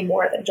is way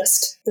more than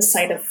just the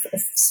site of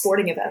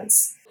sporting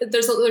events.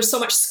 There's so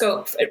much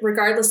scope,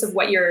 regardless of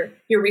what your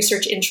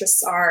research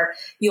interests are.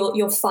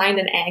 You'll find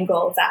an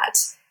angle that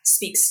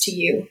speaks to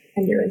you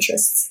and your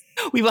interests.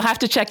 We will have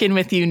to check in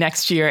with you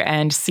next year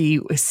and see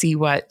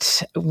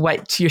what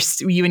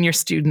you and your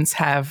students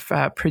have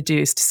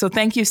produced. So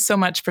thank you so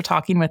much for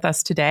talking with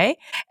us today.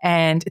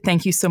 And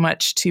thank you so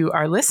much to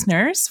our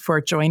listeners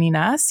for joining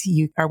us.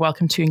 You are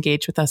welcome to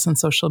engage with us on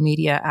social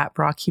media at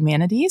Brock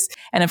Humanities.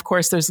 And of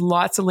course, there's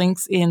lots of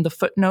links in the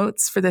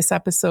footnotes for this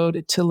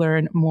episode to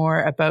learn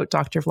more about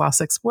Dr.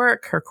 Vlasik's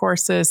work, her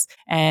courses,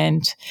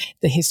 and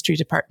the history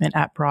department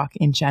at Brock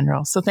in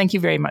general. So thank you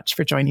very much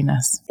for joining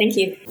us. Thank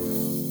you.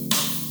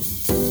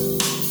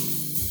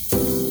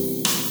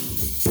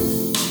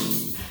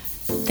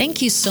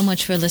 Thank you so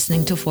much for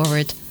listening to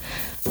Forward.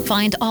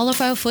 Find all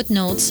of our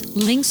footnotes,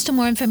 links to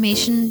more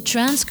information,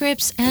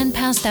 transcripts, and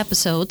past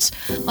episodes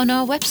on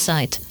our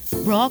website,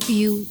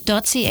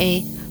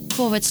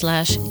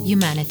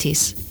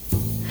 brockview.ca/humanities.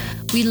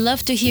 We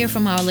love to hear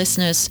from our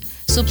listeners,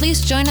 so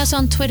please join us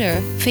on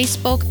Twitter,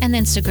 Facebook, and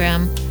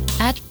Instagram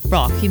at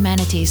Brock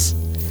Humanities.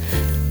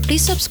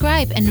 Please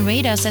subscribe and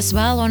rate us as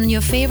well on your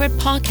favorite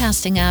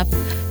podcasting app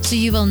so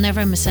you will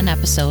never miss an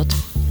episode.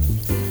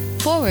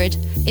 Forward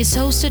is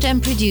hosted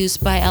and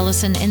produced by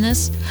Alison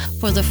Innes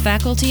for the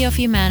Faculty of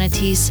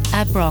Humanities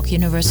at Brock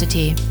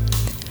University.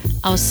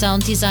 Our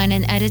sound design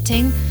and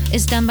editing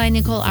is done by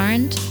Nicole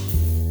Arndt.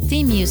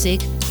 Theme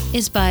music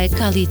is by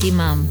Khalid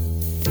Imam.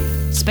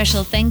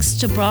 Special thanks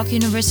to Brock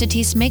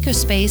University's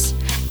Makerspace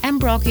and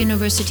Brock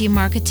University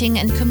Marketing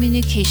and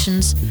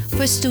Communications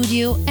for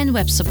studio and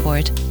web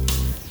support.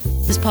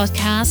 This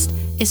podcast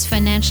is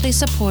financially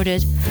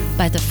supported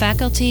by the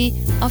Faculty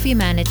of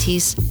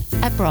Humanities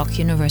at Brock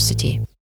University.